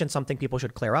the language and something people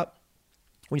should clear up.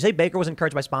 When you say Baker was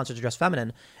encouraged by sponsors to dress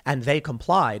feminine and they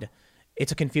complied,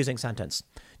 it's a confusing sentence.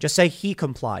 Just say he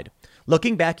complied.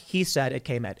 Looking back, he said it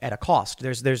came at a cost.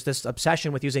 There's this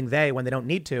obsession with using they when they don't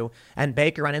need to, and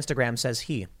Baker on Instagram says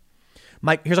he.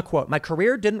 Here's a quote. "My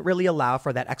career didn't really allow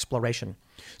for that exploration.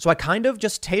 So I kind of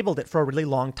just tabled it for a really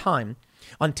long time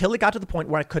until it got to the point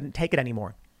where I couldn't take it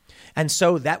anymore. And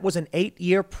so that was an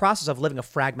 8-year process of living a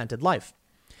fragmented life.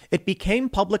 It became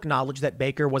public knowledge that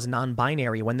Baker was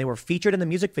non-binary when they were featured in the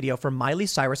music video for Miley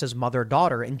Cyrus's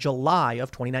Mother-Daughter in July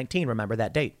of 2019. Remember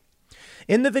that date.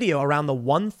 In the video around the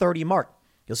 1:30 mark,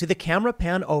 you'll see the camera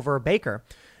pan over Baker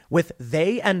with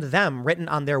they and them written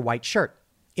on their white shirt.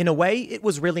 In a way, it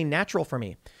was really natural for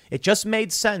me. It just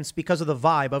made sense because of the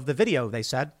vibe of the video," they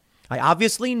said. "I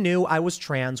obviously knew I was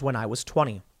trans when I was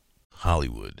 20.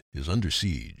 Hollywood is under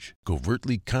siege,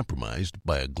 covertly compromised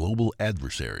by a global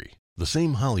adversary. The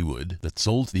same Hollywood that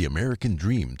sold the American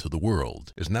dream to the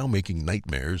world is now making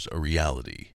nightmares a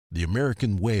reality. The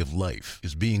American way of life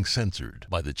is being censored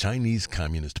by the Chinese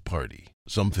Communist Party.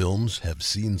 Some films have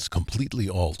scenes completely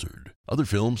altered. Other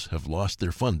films have lost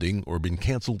their funding or been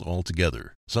canceled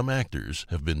altogether. Some actors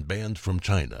have been banned from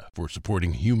China for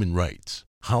supporting human rights.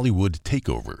 Hollywood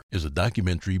Takeover is a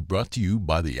documentary brought to you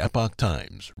by the Epoch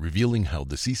Times, revealing how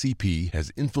the CCP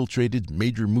has infiltrated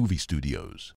major movie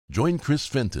studios. Join Chris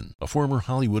Fenton, a former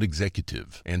Hollywood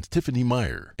executive, and Tiffany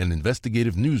Meyer, an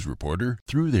investigative news reporter,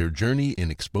 through their journey in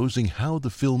exposing how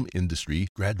the film industry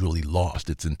gradually lost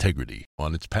its integrity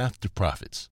on its path to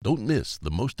profits. Don't miss the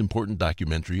most important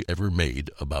documentary ever made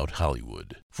about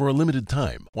Hollywood. For a limited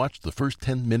time, watch the first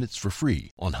 10 minutes for free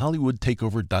on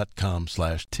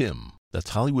HollywoodTakeover.com/Tim.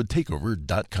 That's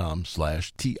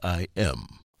HollywoodTakeover.com/TIM.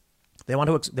 They went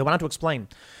on to explain.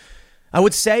 "I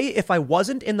would say if I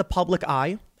wasn't in the public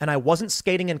eye and I wasn't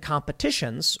skating in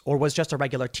competitions or was just a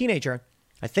regular teenager,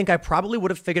 I think I probably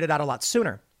would have figured it out a lot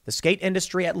sooner. The skate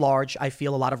industry at large, I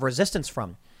feel a lot of resistance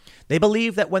from. They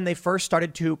believe that when they first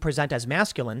started to present as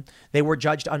masculine, they were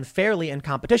judged unfairly in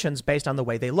competitions based on the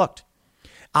way they looked.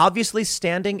 Obviously,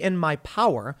 standing in my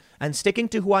power and sticking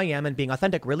to who I am and being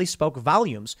authentic really spoke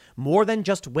volumes more than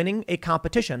just winning a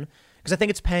competition, because I think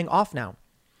it's paying off now.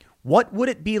 What would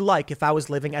it be like if I was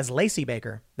living as Lacey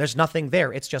Baker? There's nothing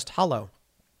there. It's just hollow."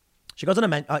 He goes on to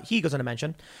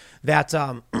mention that,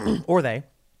 or they,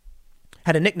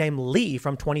 had a nickname Lee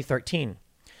from 2013.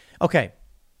 Okay,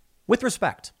 with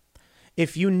respect,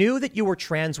 if you knew that you were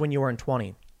trans when you were in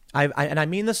 20, and I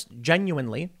mean this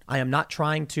genuinely, I am not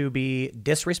trying to be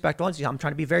disrespectful. I'm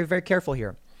trying to be very, very careful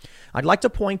here. I'd like to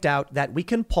point out that we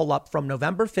can pull up from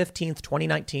November 15th,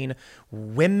 2019,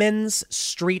 women's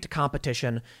street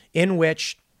competition in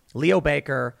which Leo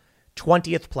Baker,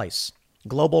 20th place,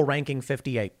 global ranking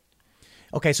 58.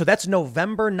 Okay, so that's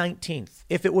November 19th.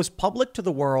 If it was public to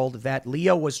the world that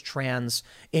Leo was trans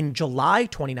in July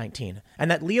 2019 and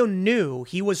that Leo knew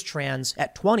he was trans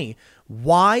at 20,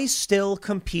 why still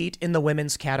compete in the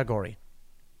women's category?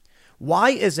 Why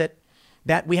is it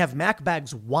that we have Mac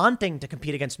bags wanting to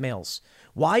compete against males?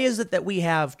 Why is it that we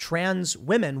have trans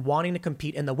women wanting to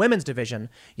compete in the women's division,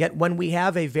 yet when we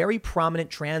have a very prominent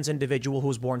trans individual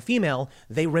who's born female,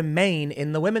 they remain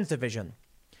in the women's division?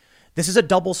 This is a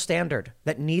double standard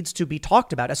that needs to be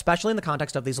talked about, especially in the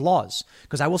context of these laws,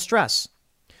 because I will stress,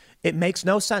 it makes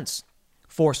no sense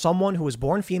for someone who is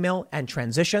born female and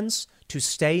transitions to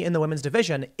stay in the women's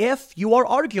division if you are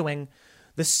arguing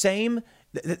that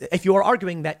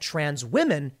trans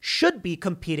women should be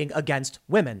competing against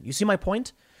women. You see my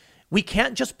point? We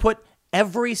can't just put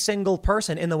every single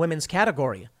person in the women's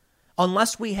category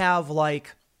unless we have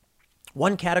like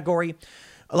one category,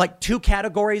 like two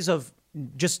categories of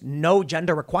just no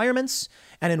gender requirements.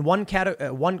 And in one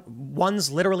category, one's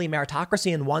literally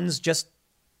meritocracy and one's just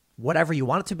whatever you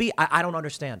want it to be. I don't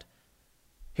understand.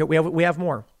 Here we have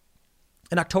more.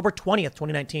 On October 20th,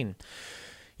 2019,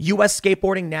 U.S.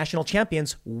 skateboarding national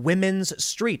champions, women's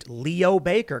street, Leo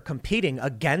Baker competing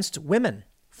against women,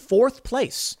 4th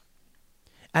place.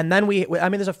 And then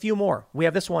there's a few more. We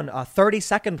have this one,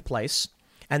 32nd place.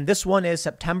 And this one is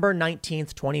September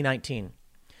 19th, 2019.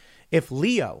 If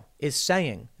Leo is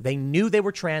saying they knew they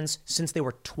were trans since they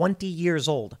were 20 years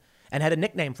old and had a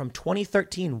nickname from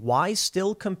 2013, why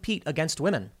still compete against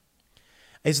women?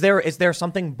 Is there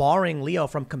something barring Leo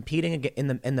from competing in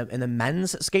the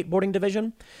men's skateboarding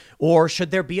division? Or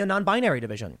should there be a non-binary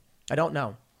division? I don't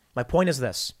know. My point is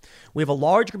this. We have a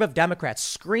large group of Democrats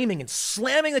screaming and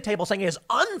slamming the table saying it is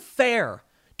unfair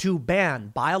to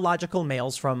ban biological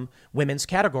males from women's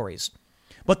categories.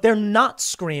 But they're not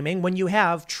screaming when you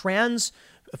have trans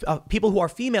people who are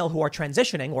female who are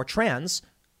transitioning or trans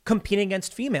competing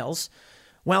against females.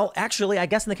 Well, actually, I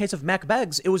guess in the case of Mac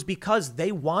Beggs, it was because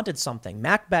they wanted something.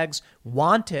 Mac Beggs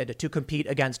wanted to compete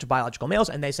against biological males,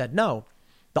 and they said no.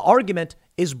 The argument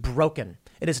is broken.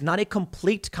 It is not a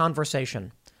complete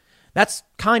conversation. That's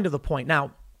kind of the point.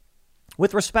 Now,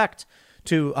 with respect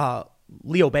to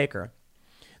Leo Baker,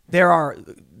 there are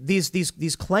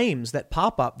these claims that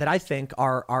pop up that I think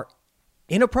are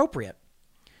inappropriate.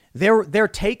 They're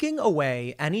taking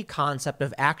away any concept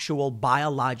of actual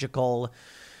biological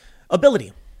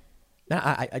ability.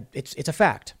 It's a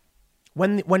fact.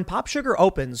 When Pop Sugar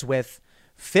opens with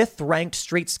 5th ranked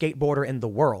street skateboarder in the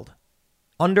world,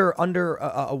 under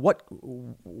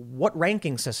what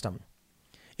ranking system?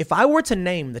 If I were to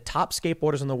name the top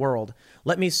skateboarders in the world,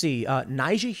 let me see.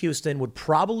 Nyjah Houston would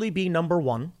probably be number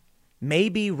 1,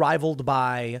 maybe rivaled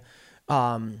by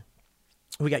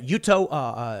we got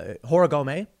Yuto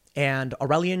Horigome and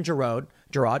Aurelian Gerard,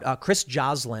 Chris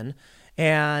Joslin,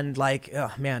 and Paul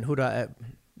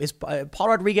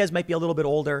Rodriguez might be a little bit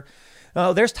older.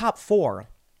 There's top 4,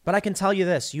 but I can tell you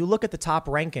this: you look at the top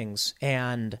rankings,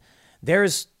 and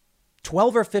there's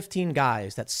 12 or 15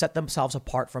 guys that set themselves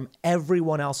apart from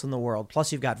everyone else in the world.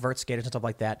 Plus, you've got vert skaters and stuff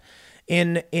like that.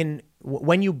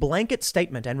 When you blanket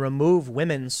statement and remove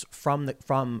women's from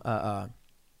the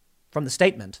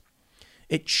statement,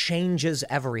 it changes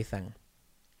everything.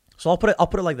 So I'll put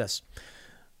it like this: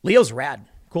 Leo's rad,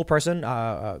 cool person.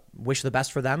 Wish the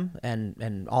best for them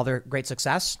and all their great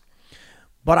success.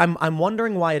 But I'm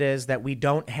wondering why it is that we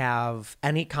don't have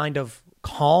any kind of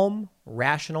calm,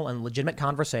 rational, and legitimate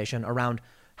conversation around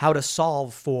how to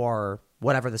solve for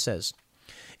whatever this is.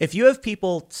 If you have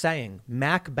people saying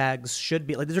Mac Beggs should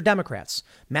be, like, these are Democrats,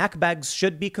 Mac Beggs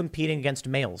should be competing against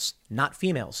males, not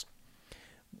females.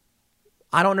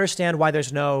 I don't understand why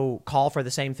there's no call for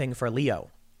the same thing for Leo.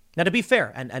 Now, to be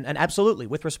fair, and absolutely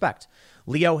with respect,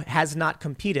 Leo has not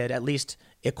competed, at least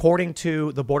according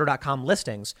to the border.com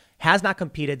listings, has not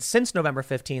competed since November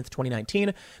 15th,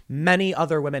 2019. Many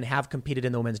other women have competed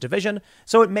in the women's division.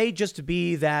 So it may just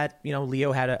be that,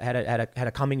 Leo had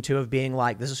a coming to of being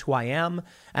like, this is who I am,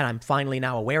 and I'm finally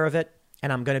now aware of it,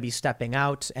 and I'm going to be stepping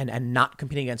out and not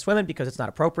competing against women because it's not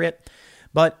appropriate.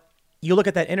 But you look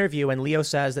at that interview, and Leo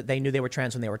says that they knew they were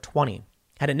trans when they were 20,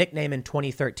 had a nickname in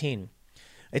 2013.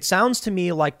 It sounds to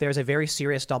me like there's a very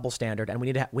serious double standard, and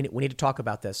we need to talk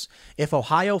about this. If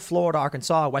Ohio, Florida,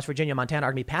 Arkansas, West Virginia, Montana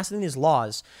are going to be passing these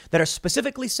laws that are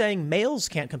specifically saying males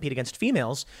can't compete against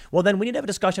females, well, then we need to have a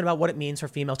discussion about what it means for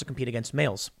females to compete against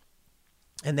males.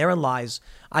 And therein lies,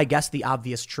 I guess, the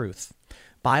obvious truth.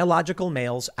 Biological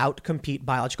males outcompete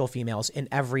biological females in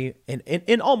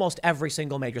almost every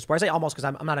single major sport. I say almost because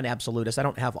I'm not an absolutist. I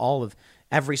don't have all of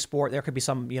every sport. There could be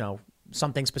some,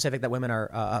 something specific that women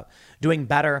are doing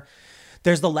better.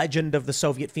 There's the legend of the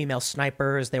Soviet female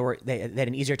snipers. They had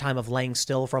an easier time of laying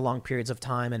still for long periods of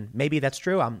time, and maybe that's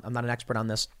true. I'm not an expert on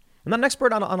this. I'm not an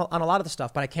expert on a lot of the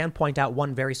stuff, but I can point out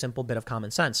one very simple bit of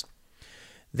common sense.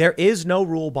 There is no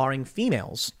rule barring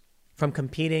females from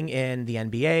competing in the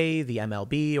NBA, the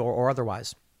MLB, or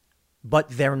otherwise, but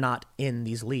they're not in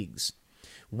these leagues.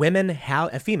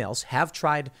 Females have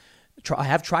tried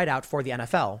out for the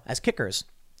NFL as kickers,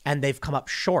 and they've come up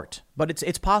short. But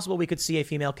it's possible we could see a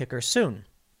female kicker soon.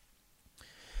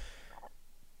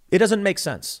 It doesn't make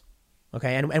sense,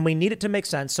 okay? And we need it to make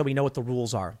sense so we know what the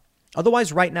rules are.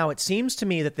 Otherwise, right now, it seems to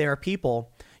me that there are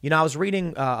people. I was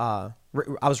reading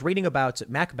about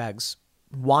Mac Beggs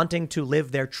wanting to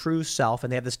live their true self,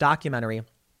 and they have this documentary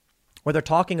where they're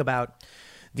talking about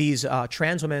these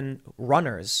trans women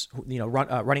runners,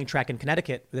 running track in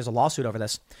Connecticut. There's a lawsuit over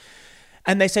this.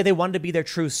 And they say they wanted to be their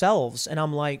true selves. And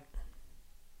I'm like,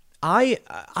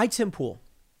 Tim Pool,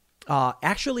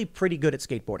 actually pretty good at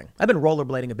skateboarding. I've been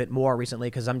rollerblading a bit more recently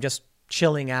because I'm just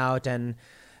chilling out. And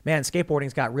man,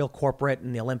 skateboarding's got real corporate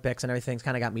and the Olympics and everything's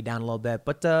kind of got me down a little bit.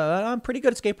 But I'm pretty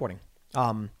good at skateboarding.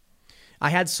 I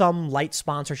had some light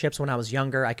sponsorships when I was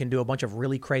younger. I can do a bunch of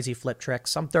really crazy flip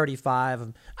tricks. I'm 35.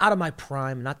 I'm out of my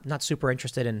prime. Not super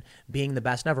interested in being the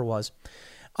best. Never was.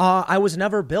 I was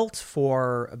never built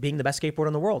for being the best skateboarder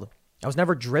in the world. I was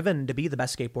never driven to be the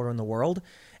best skateboarder in the world.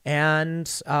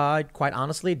 And quite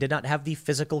honestly, did not have the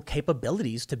physical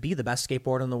capabilities to be the best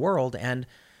skateboarder in the world. And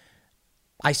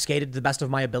I skated to the best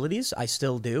of my abilities. I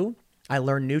still do. I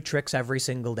learn new tricks every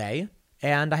single day.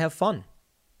 And I have fun.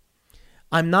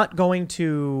 I'm not going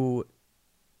to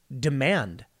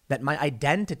demand that my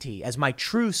identity as my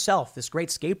true self, this great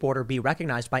skateboarder, be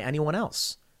recognized by anyone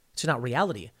else. It's not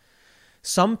reality.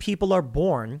 Some people are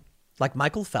born, like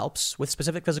Michael Phelps, with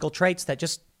specific physical traits that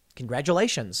just,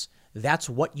 congratulations, that's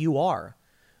what you are.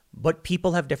 But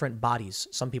people have different bodies.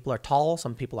 Some people are tall,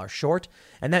 some people are short.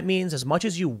 And that means as much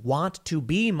as you want to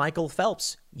be Michael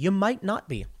Phelps, you might not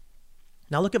be.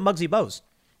 Now look at Muggsy Bogues.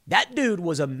 That dude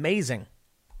was amazing.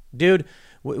 Dude,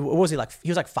 what was he like? He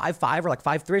was like 5'5" or like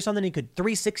 5'3" or something. He could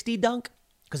 360 dunk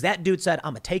because that dude said,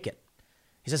 I'm going to take it.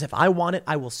 He says, if I want it,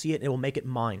 I will see it. It will make it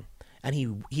mine. And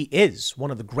he is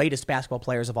one of the greatest basketball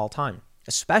players of all time,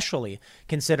 especially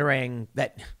considering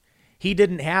that he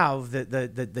didn't have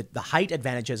the height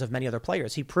advantages of many other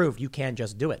players. He proved you can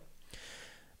just do it.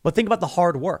 But think about the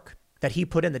hard work that he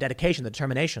put in, the dedication, the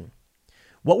determination.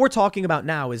 What we're talking about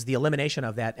now is the elimination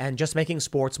of that and just making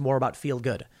sports more about feel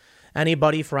good.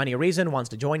 Anybody for any reason wants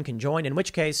to join can join, in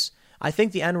which case I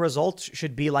think the end result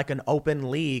should be like an open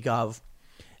league of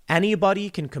anybody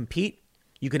can compete.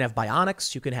 You can have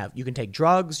bionics, you can take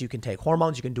drugs, you can take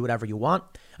hormones, you can do whatever you want.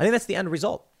 I think that's the end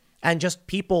result. And just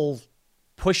people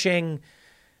pushing.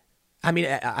 I mean,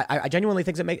 I genuinely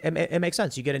think it makes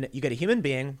sense. You get a human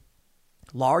being,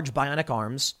 large bionic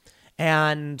arms,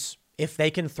 and if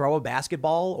they can throw a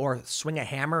basketball or swing a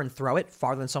hammer and throw it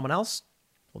farther than someone else,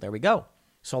 well, there we go.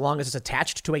 So long as it's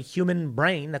attached to a human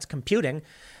brain that's computing,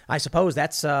 I suppose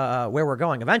that's where we're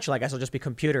going. Eventually, I guess it'll just be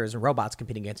computers and robots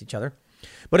competing against each other.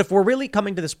 But if we're really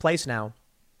coming to this place now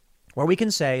where we can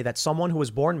say that someone who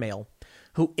was born male,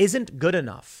 who isn't good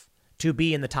enough to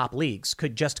be in the top leagues,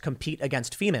 could just compete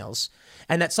against females,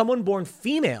 and that someone born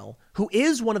female who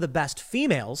is one of the best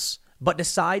females but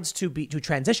decides to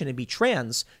transition and be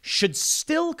trans should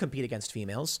still compete against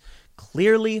females,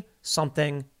 clearly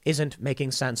something isn't making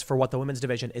sense for what the women's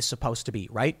division is supposed to be,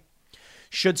 right?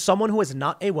 Should someone who is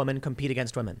not a woman compete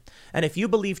against women? And if you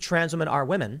believe trans women are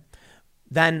women,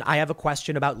 then I have a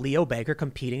question about Leo Baker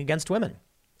competing against women.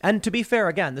 And to be fair,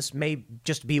 again, this may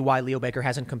just be why Leo Baker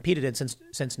hasn't competed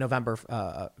since November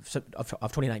of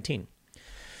 2019.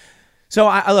 So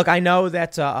I know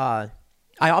that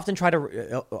I often try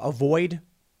to avoid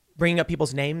bringing up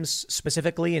people's names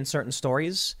specifically in certain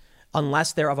stories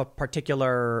unless they're of a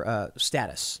particular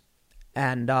status.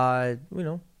 And, to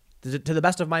the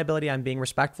best of my ability, I'm being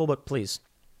respectful, but please,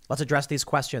 let's address these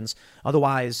questions.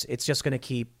 Otherwise, it's just going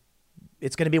to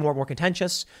it's going to be more and more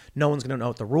contentious. No one's going to know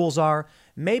what the rules are.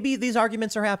 Maybe these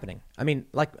arguments are happening. I mean,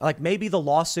 like maybe the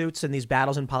lawsuits and these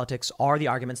battles in politics are the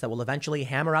arguments that will eventually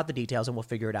hammer out the details and we'll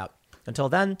figure it out. Until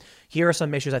then, here are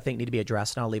some issues I think need to be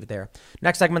addressed, and I'll leave it there.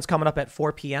 Next segment's coming up at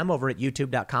 4 p.m. over at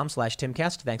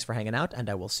youtube.com/Timcast. Thanks for hanging out, and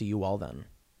I will see you all then.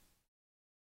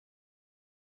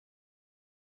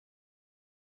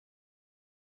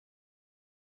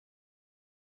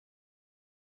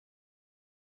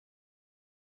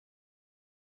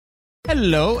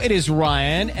 Hello, it is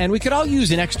Ryan, and we could all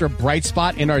use an extra bright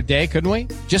spot in our day, couldn't we?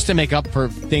 Just to make up for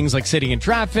things like sitting in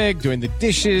traffic, doing the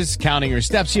dishes, counting your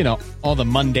steps, all the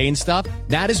mundane stuff.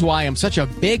 That is why I'm such a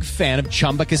big fan of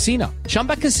Chumba Casino.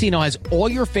 Chumba Casino has all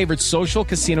your favorite social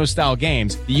casino-style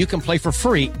games that you can play for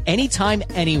free anytime,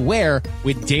 anywhere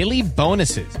with daily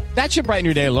bonuses. That should brighten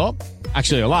your day a little.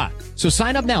 Actually, a lot. So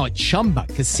sign up now at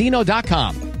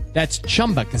ChumbaCasino.com. That's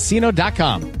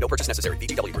ChumbaCasino.com. No purchase necessary.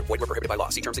 VGW Group. Void where prohibited by law.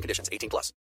 See terms and conditions. 18+.